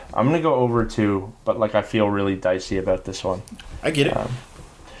 I'm gonna go over 2, but I feel really dicey about this one. I get it.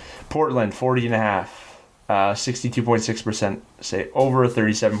 Portland 40.5, 62.6% say over,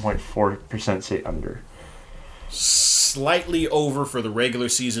 37.4% say under. Slightly over for the regular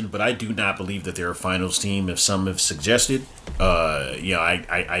season, but I do not believe that they're a finals team, if some have suggested.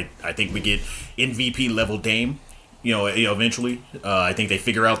 I think we get MVP level Dame, eventually. I think they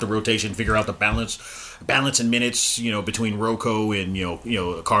figure out the rotation, figure out the balance in minutes, between Rocco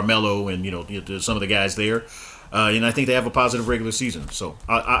and, Carmelo and, some of the guys there. And I think they have a positive regular season. So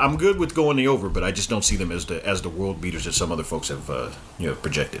I'm good with going the over, but I just don't see them as the world beaters that some other folks have,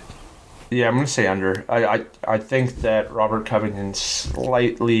 projected. Yeah, I'm going to say under. I think that Robert Covington's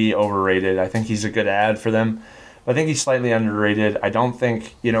slightly overrated. I think he's a good ad for them. But I think he's slightly underrated. I don't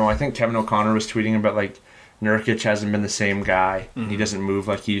think, I think Kevin O'Connor was tweeting about, Nurkic hasn't been the same guy. Mm-hmm. He doesn't move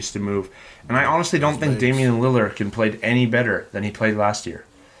like he used to move. And I honestly don't think Damian Lillard can play any better than he played last year.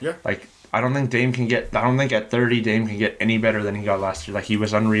 Yeah. I don't think at 30 Dame can get any better than he got last year. He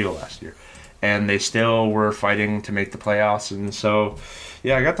was unreal last year. And they still were fighting to make the playoffs. And so,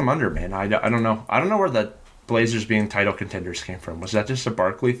 yeah, I got them under, man. I don't know. I don't know where Blazers being title contenders came from. Was that just a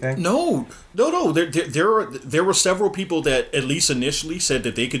Barkley thing? No. There were several people that at least initially said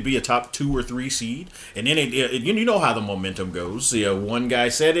that they could be a top 2 or 3 seed, and then you know how the momentum goes. One guy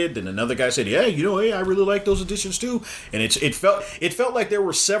said it, and another guy said, "Yeah, hey, I really like those additions too." And it felt like there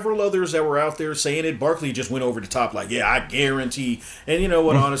were several others that were out there saying it. Barkley just went over the top, like, "Yeah, I guarantee." And you know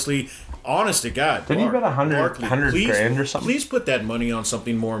what? Honest to God, didn't you bet 100 grand or something? Please put that money on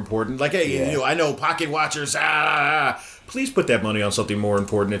something more important. Like, hey, I know pocket watchers. Please put that money on something more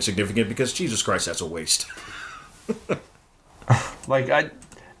important and significant, because Jesus Christ, that's a waste. Was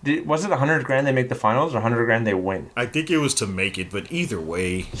it 100 grand they make the finals, or 100 grand they win? I think it was to make it, but either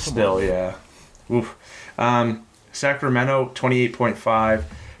way, still, yeah. Oof. Sacramento 28.5,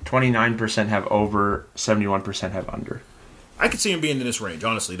 29% have over, 71% have under. I could see them being in this range,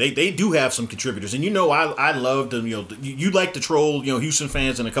 honestly. They do have some contributors. And I love them. You like to troll, Houston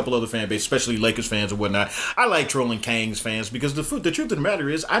fans and a couple other fan bases, especially Lakers fans and whatnot. I like trolling Kings fans because the truth of the matter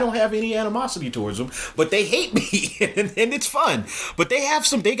is I don't have any animosity towards them, but they hate me, and it's fun. But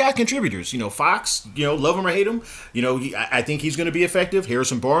they got contributors. Fox, love him or hate him. I think he's going to be effective.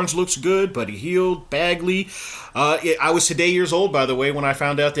 Harrison Barnes looks good, Buddy Hield, Bagley. I was today years old, by the way, when I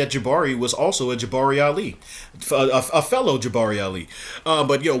found out that Jabari was also a Jabari Ali, a fellow Jabari Ali.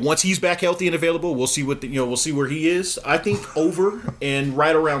 But once he's back healthy and available, we'll see we'll see where he is. I think over and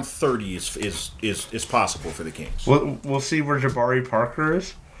right around 30 is possible for the Kings. We'll see where Jabari Parker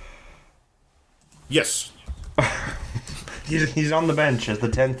is. Yes. He's on the bench as the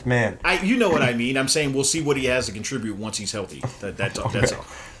 10th man. You know what I mean. I'm saying we'll see what he has to contribute once he's healthy. That's all. That's all.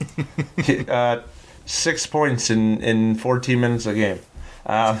 6 points in 14 minutes a game.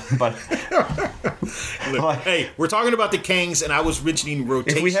 But look, hey, we're talking about the Kings, and I was mentioning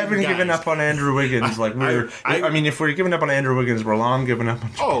rotation. If we haven't given up on Andrew Wiggins, if we're giving up on Andrew Wiggins, we're long giving up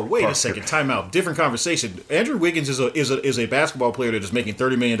on. Oh, wait a second, time out. Different conversation. Andrew Wiggins is a basketball player that is making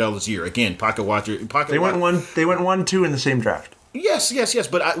 $30 million a year. Again, pocket watcher. They went 1-2 in the same draft. Yes.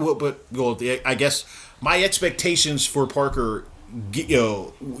 But I guess my expectations for Parker,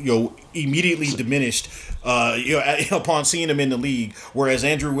 immediately diminished upon seeing him in the league, whereas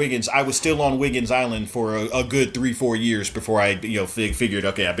Andrew Wiggins, I was still on Wiggins Island for a good 3-4 years before I figured,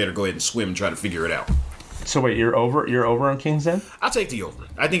 okay, I better go ahead and swim and try to figure it out. So wait, you're over on Kings then? I'll take the over.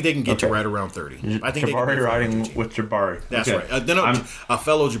 I think they can get to right around 30. I think Jabari riding with Jabari. That's right. Then a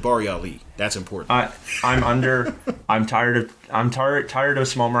fellow Jabari Ali. That's important. I'm under. I'm tired of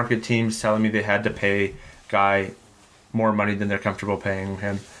small market teams telling me they had to pay guy more money than they're comfortable paying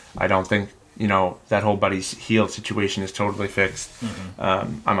him. I don't think that whole Buddy Hield situation is totally fixed.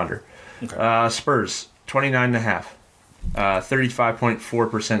 Mm-hmm. I'm under. Okay. Spurs 29.5,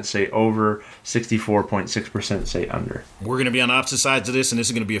 35.4% say over, 64.6% say under. We're going to be on opposite sides of this, and this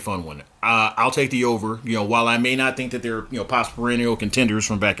is going to be a fun one. I'll take the over. While I may not think that they're past perennial contenders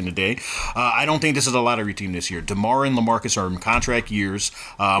from back in the day, I don't think this is a lottery team this year. DeMar and LaMarcus are in contract years.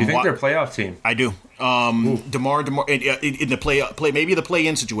 You think they're a playoff team? I do. DeMar in the play maybe the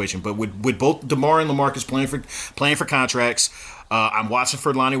play-in situation, but with both DeMar and LaMarcus playing for contracts, I'm watching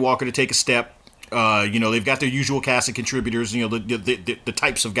for Lonnie Walker to take a step. They've got their usual cast of contributors, the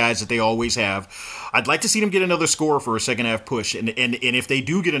types of guys that they always have. I'd like to see them get another scorer for a second half push, and if they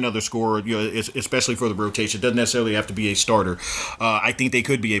do get another scorer, especially for the rotation, it doesn't necessarily have to be a starter. I think they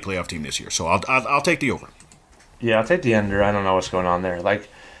could be a playoff team this year, so I'll take the over. Yeah, I'll take the under. I don't know what's going on there. Like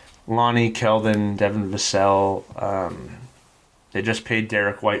Lonnie, Keldon, Devin Vassell, they just paid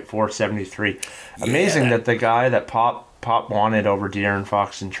Derek White $473. Amazing that the guy that Pop wanted over De'Aaron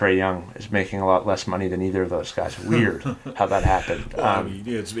Fox and Trae Young is making a lot less money than either of those guys. Weird how that happened.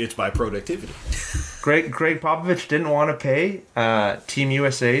 It's by productivity. Greg Popovich didn't want to pay Team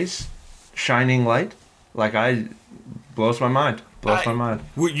USA's shining light. Blows my mind. My mind.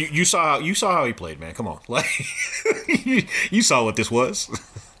 You saw how he played, man. Come on, you saw what this was.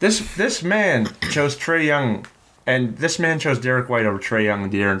 This man chose Trae Young. And this man chose Derek White over Trae Young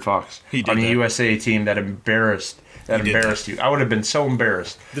and De'Aaron Fox on a USA team that embarrassed you. I would have been so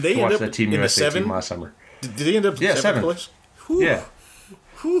embarrassed to watch that Team USA team last summer. Did they end up in seventh place? Whew. Yeah.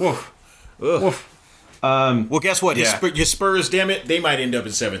 Woof. Woof. Well, guess what? Your Spurs, damn it, they might end up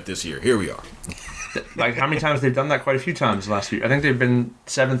in 7th this year. Here we are. How many times they've done that? Quite a few times last few. I think they've been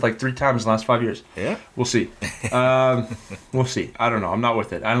 7th 3 times in the last 5 years. Yeah. We'll see. We'll see. I don't know. I'm not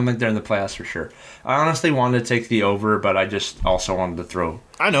with it. I don't think they're in the playoffs for sure. I honestly wanted to take the over, but I just also wanted to throw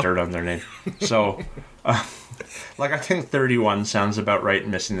dirt on their name. So, I think 31 sounds about right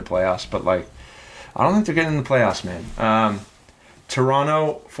in missing the playoffs, but I don't think they're getting in the playoffs, man.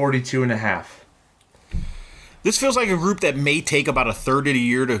 Toronto 42.5. This feels like a group that may take about a third of the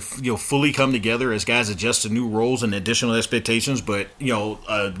year to fully come together as guys adjust to new roles and additional expectations. But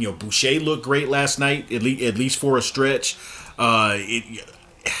Boucher looked great last night, at least for a stretch. Let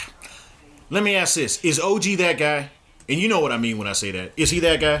me ask this: is OG that guy? And you know what I mean when I say that. Is he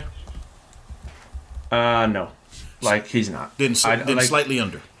that guy? No, like he's not. Then slightly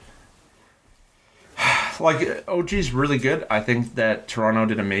under. Like, OG's really good. I think that Toronto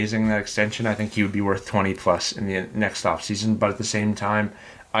did amazing in that extension. I think he would be worth 20 plus in the next offseason. But at the same time,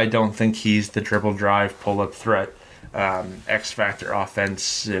 I don't think he's the dribble drive, pull-up threat, X-factor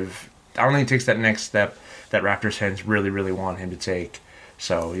offensive. I don't think he takes that next step that Raptors fans really, really want him to take.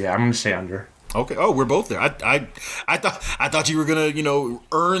 So, yeah, I'm going to say under. Okay. Oh, we're both there. I thought you were gonna,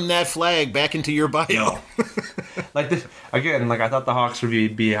 earn that flag back into your bio. No. Like this again. Like I thought the Hawks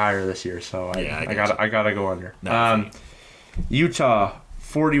would be higher this year, so I gotta go under. Utah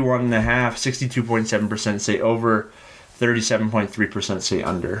 41.5, 62.7% say over, 37.3% say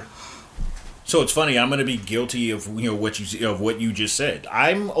under. So it's funny. I'm going to be guilty of what you just said.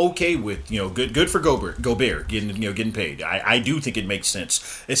 I'm okay with good for Gobert getting paid. I do think it makes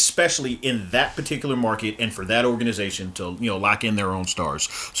sense, especially in that particular market and for that organization to lock in their own stars.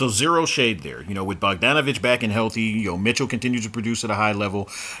 So zero shade there. With Bogdanovich back and healthy, Mitchell continues to produce at a high level.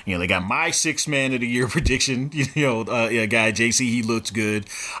 They got my sixth man of the year prediction. Guy JC, he looks good.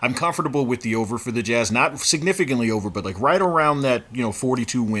 I'm comfortable with the over for the Jazz, not significantly over, but like right around that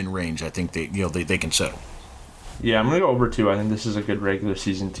 42 win range. I think they can settle. Yeah, I'm gonna go over 2. I think this is a good regular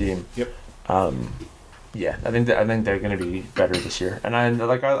season team. Yep. Yeah, I think they're gonna be better this year, and I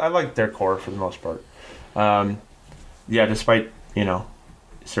like their core for the most part. Yeah, despite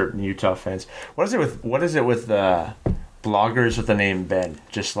certain Utah fans. What is it with bloggers with the name Ben?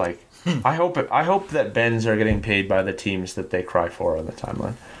 Just like I hope that Bens are getting paid by the teams that they cry for on the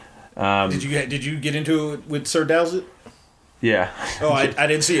timeline. Did you get into it with Sir Dowsett? Yeah. Oh, I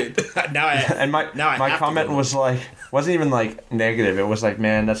didn't see it. My comment was like, wasn't even like negative. It was like,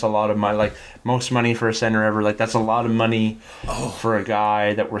 man, that's a lot of money. Like most money for a center ever. Like that's a lot of money for a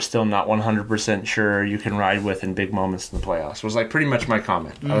guy that we're still not 100% sure you can ride with in big moments in the playoffs. It was like pretty much my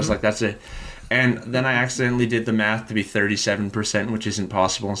comment. Mm-hmm. I was like, that's it. And then I accidentally did the math to be 37%, which isn't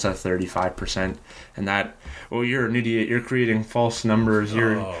possible, instead of 35%. And that, you're an idiot. You're creating false numbers.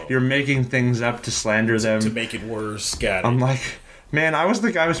 You're making things up to slander them. To make it worse. Got it. I'm like, man, I was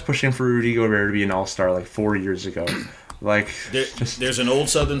the guy who was pushing for Rudy Gobert to be an all-star like 4 years ago. Like, there's an old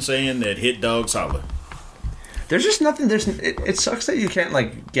Southern saying that hit dogs holler. There's just nothing. It sucks that you can't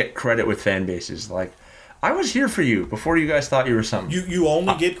like get credit with fan bases. Like, I was here for you before you guys thought you were something. You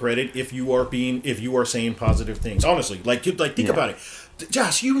only get credit if you are saying positive things. Honestly, think about it.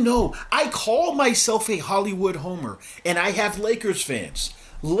 Josh, I call myself a Hollywood homer, and I have Lakers fans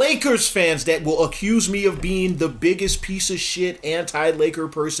that will accuse me of being the biggest piece of shit anti-Laker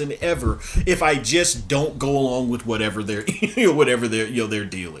person ever if I just don't go along with whatever their their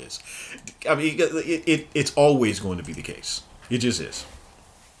deal is. I mean, it's always going to be the case. It just is.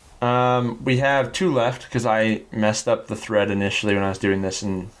 We have 2 left because I messed up the thread initially when I was doing this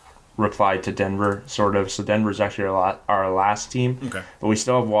and replied to Denver, sort of. So Denver's actually our last team. Okay. But we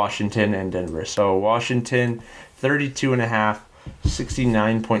still have Washington and Denver. So Washington, 32.5,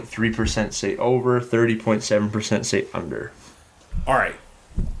 69.3% say over, 30.7% say under. All right.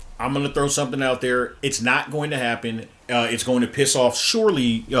 I'm going to throw something out there. It's not going to happen. It's going to piss off,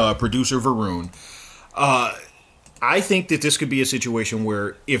 surely, producer Varun. I think that this could be a situation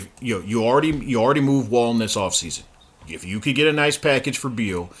where if you already moved Wall in this offseason. If you could get a nice package for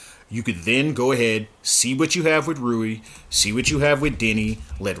Beal, you could then go ahead, see what you have with Rui, see what you have with Denny,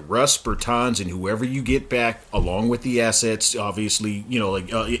 let Russ, Bertans, and whoever you get back, along with the assets, obviously,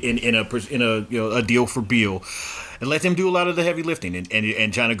 in a deal for Beal, and let them do a lot of the heavy lifting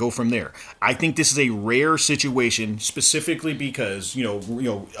and trying to go from there. I think this is a rare situation, specifically because of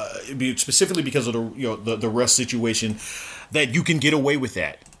the Russ situation, that you can get away with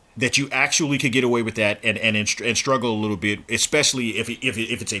that. That you actually could get away with that and struggle a little bit, especially if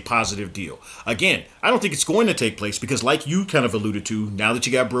it's a positive deal. Again, I don't think it's going to take place because, like you kind of alluded to, now that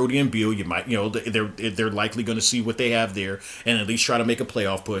you got Brody and Beal, you might they're likely going to see what they have there and at least try to make a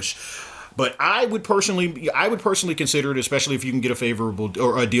playoff push. But I would personally consider it, especially if you can get a favorable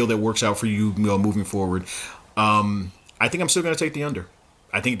or a deal that works out for you, moving forward. I think I'm still going to take the under.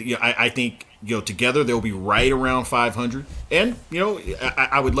 I think together they'll be right around 500, and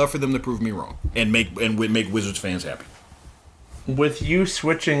I would love for them to prove me wrong and make Wizards fans happy. With you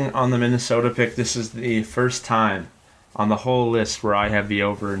switching on the Minnesota pick, this is the first time on the whole list where I have the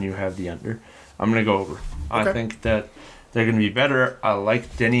over and you have the under. I'm gonna go over. Okay. I think that they're gonna be better. I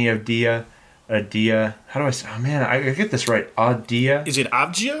like Denny Avdia. Adia. How do I say? Oh man, I get this right. Adia. Is it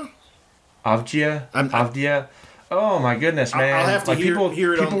Avgia? Avdia. Oh my goodness, man! I'll have to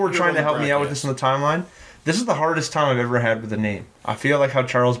hear it. People were trying to help me out with this on the timeline. This is the hardest time I've ever had with a name. I feel like how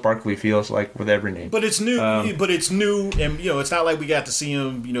Charles Barkley feels like with every name. But it's new. And it's not like we got to see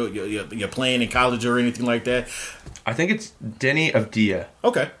him. You're playing in college or anything like that. I think it's Denny Avdia.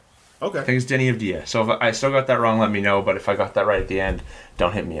 Okay. I think it's Denny Avdia. So if I still got that wrong, let me know. But if I got that right at the end,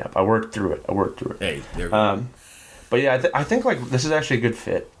 don't hit me up. I worked through it. Hey, there we go. But yeah, I think like this is actually a good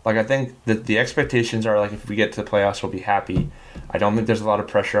fit. Like I think that the expectations are like if we get to the playoffs, we'll be happy. I don't think there's a lot of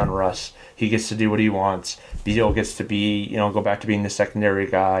pressure on Russ. He gets to do what he wants. Beal gets to be, go back to being the secondary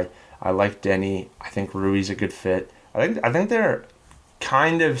guy. I like Denny. I think Rui's a good fit. I think they're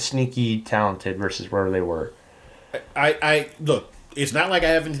kind of sneaky talented versus where they were. I look. It's not like I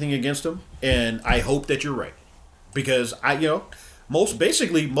have anything against them, and I hope that you're right because most of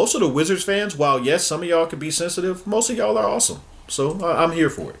the Wizards fans, while yes, some of y'all can be sensitive, most of y'all are awesome. So I'm here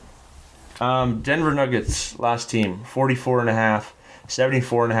for it. Denver Nuggets, last team, 44.5,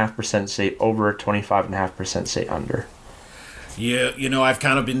 74.5% say over, 25.5% say under. Yeah, I've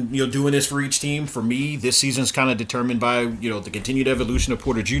kind of been doing this for each team. For me, this season's kind of determined by the continued evolution of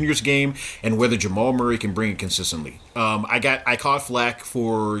Porter Jr.'s game and whether Jamal Murray can bring it consistently. I caught flack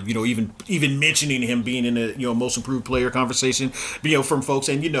for even mentioning him being in the most improved player conversation, from folks.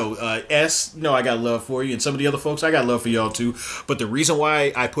 And I got love for you, and some of the other folks I got love for y'all too. But the reason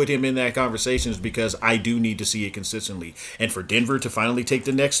why I put him in that conversation is because I do need to see it consistently, and for Denver to finally take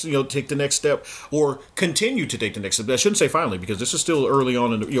the next step or continue to take the next step. I shouldn't say finally, because this is still early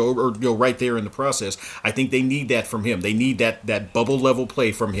on in the, right there in the process. I think they need that from him. They need that bubble level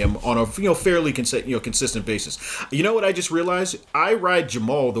play from him on a fairly consistent basis. You know what I just realized? I ride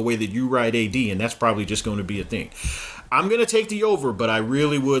Jamal the way that you ride AD, and that's probably just going to be a thing. I'm going to take the over, but I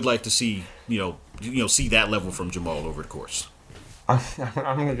really would like to see see that level from Jamal over the course. I'm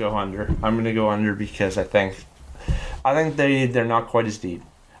going to go under. I'm going to go under because I think they're not quite as deep.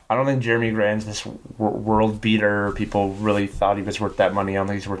 I don't think Jeremy Grant's this world beater. People really thought he was worth that money. I don't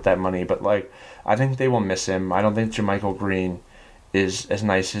think he's worth that money. But, I think they will miss him. I don't think JaMychal Green is as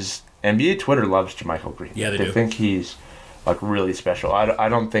nice as... NBA Twitter loves JaMychal Green. Yeah, they do. They think he's, really special. I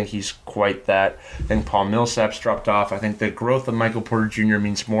don't think he's quite that. I think Paul Millsap's dropped off. I think the growth of Michael Porter Jr.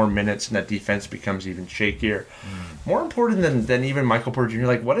 means more minutes and that defense becomes even shakier. More important than even Michael Porter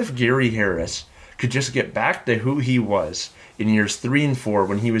Jr., what if Gary Harris could just get back to who he was in years 3 and 4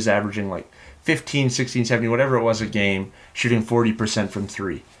 when he was averaging 15, 16, 17, whatever it was a game, shooting 40% from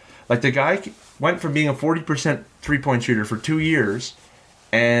 3. The guy went from being a 40% three-point shooter for 2 years,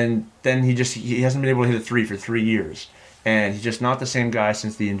 and then he hasn't been able to hit a 3 for 3 years. And he's just not the same guy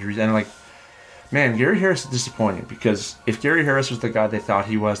since the injuries. And man, Gary Harris is disappointing because if Gary Harris was the guy they thought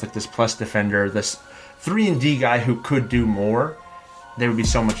he was, this plus defender, this 3-and-D guy who could do more, they would be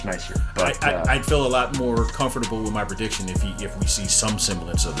so much nicer. But I'd feel a lot more comfortable with my prediction if we see some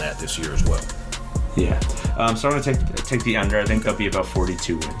semblance of that this year as well. Yeah. So I'm going to take the under. I think there'll be about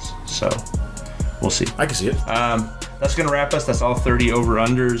 42 wins. So we'll see. I can see it. That's going to wrap us. That's all 30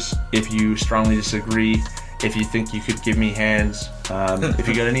 over-unders. If you strongly disagree, if you think you could give me hands, if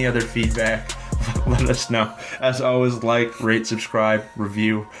you got any other feedback, let us know. As always, rate, subscribe,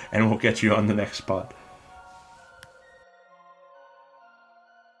 review, and we'll get you on the next pod.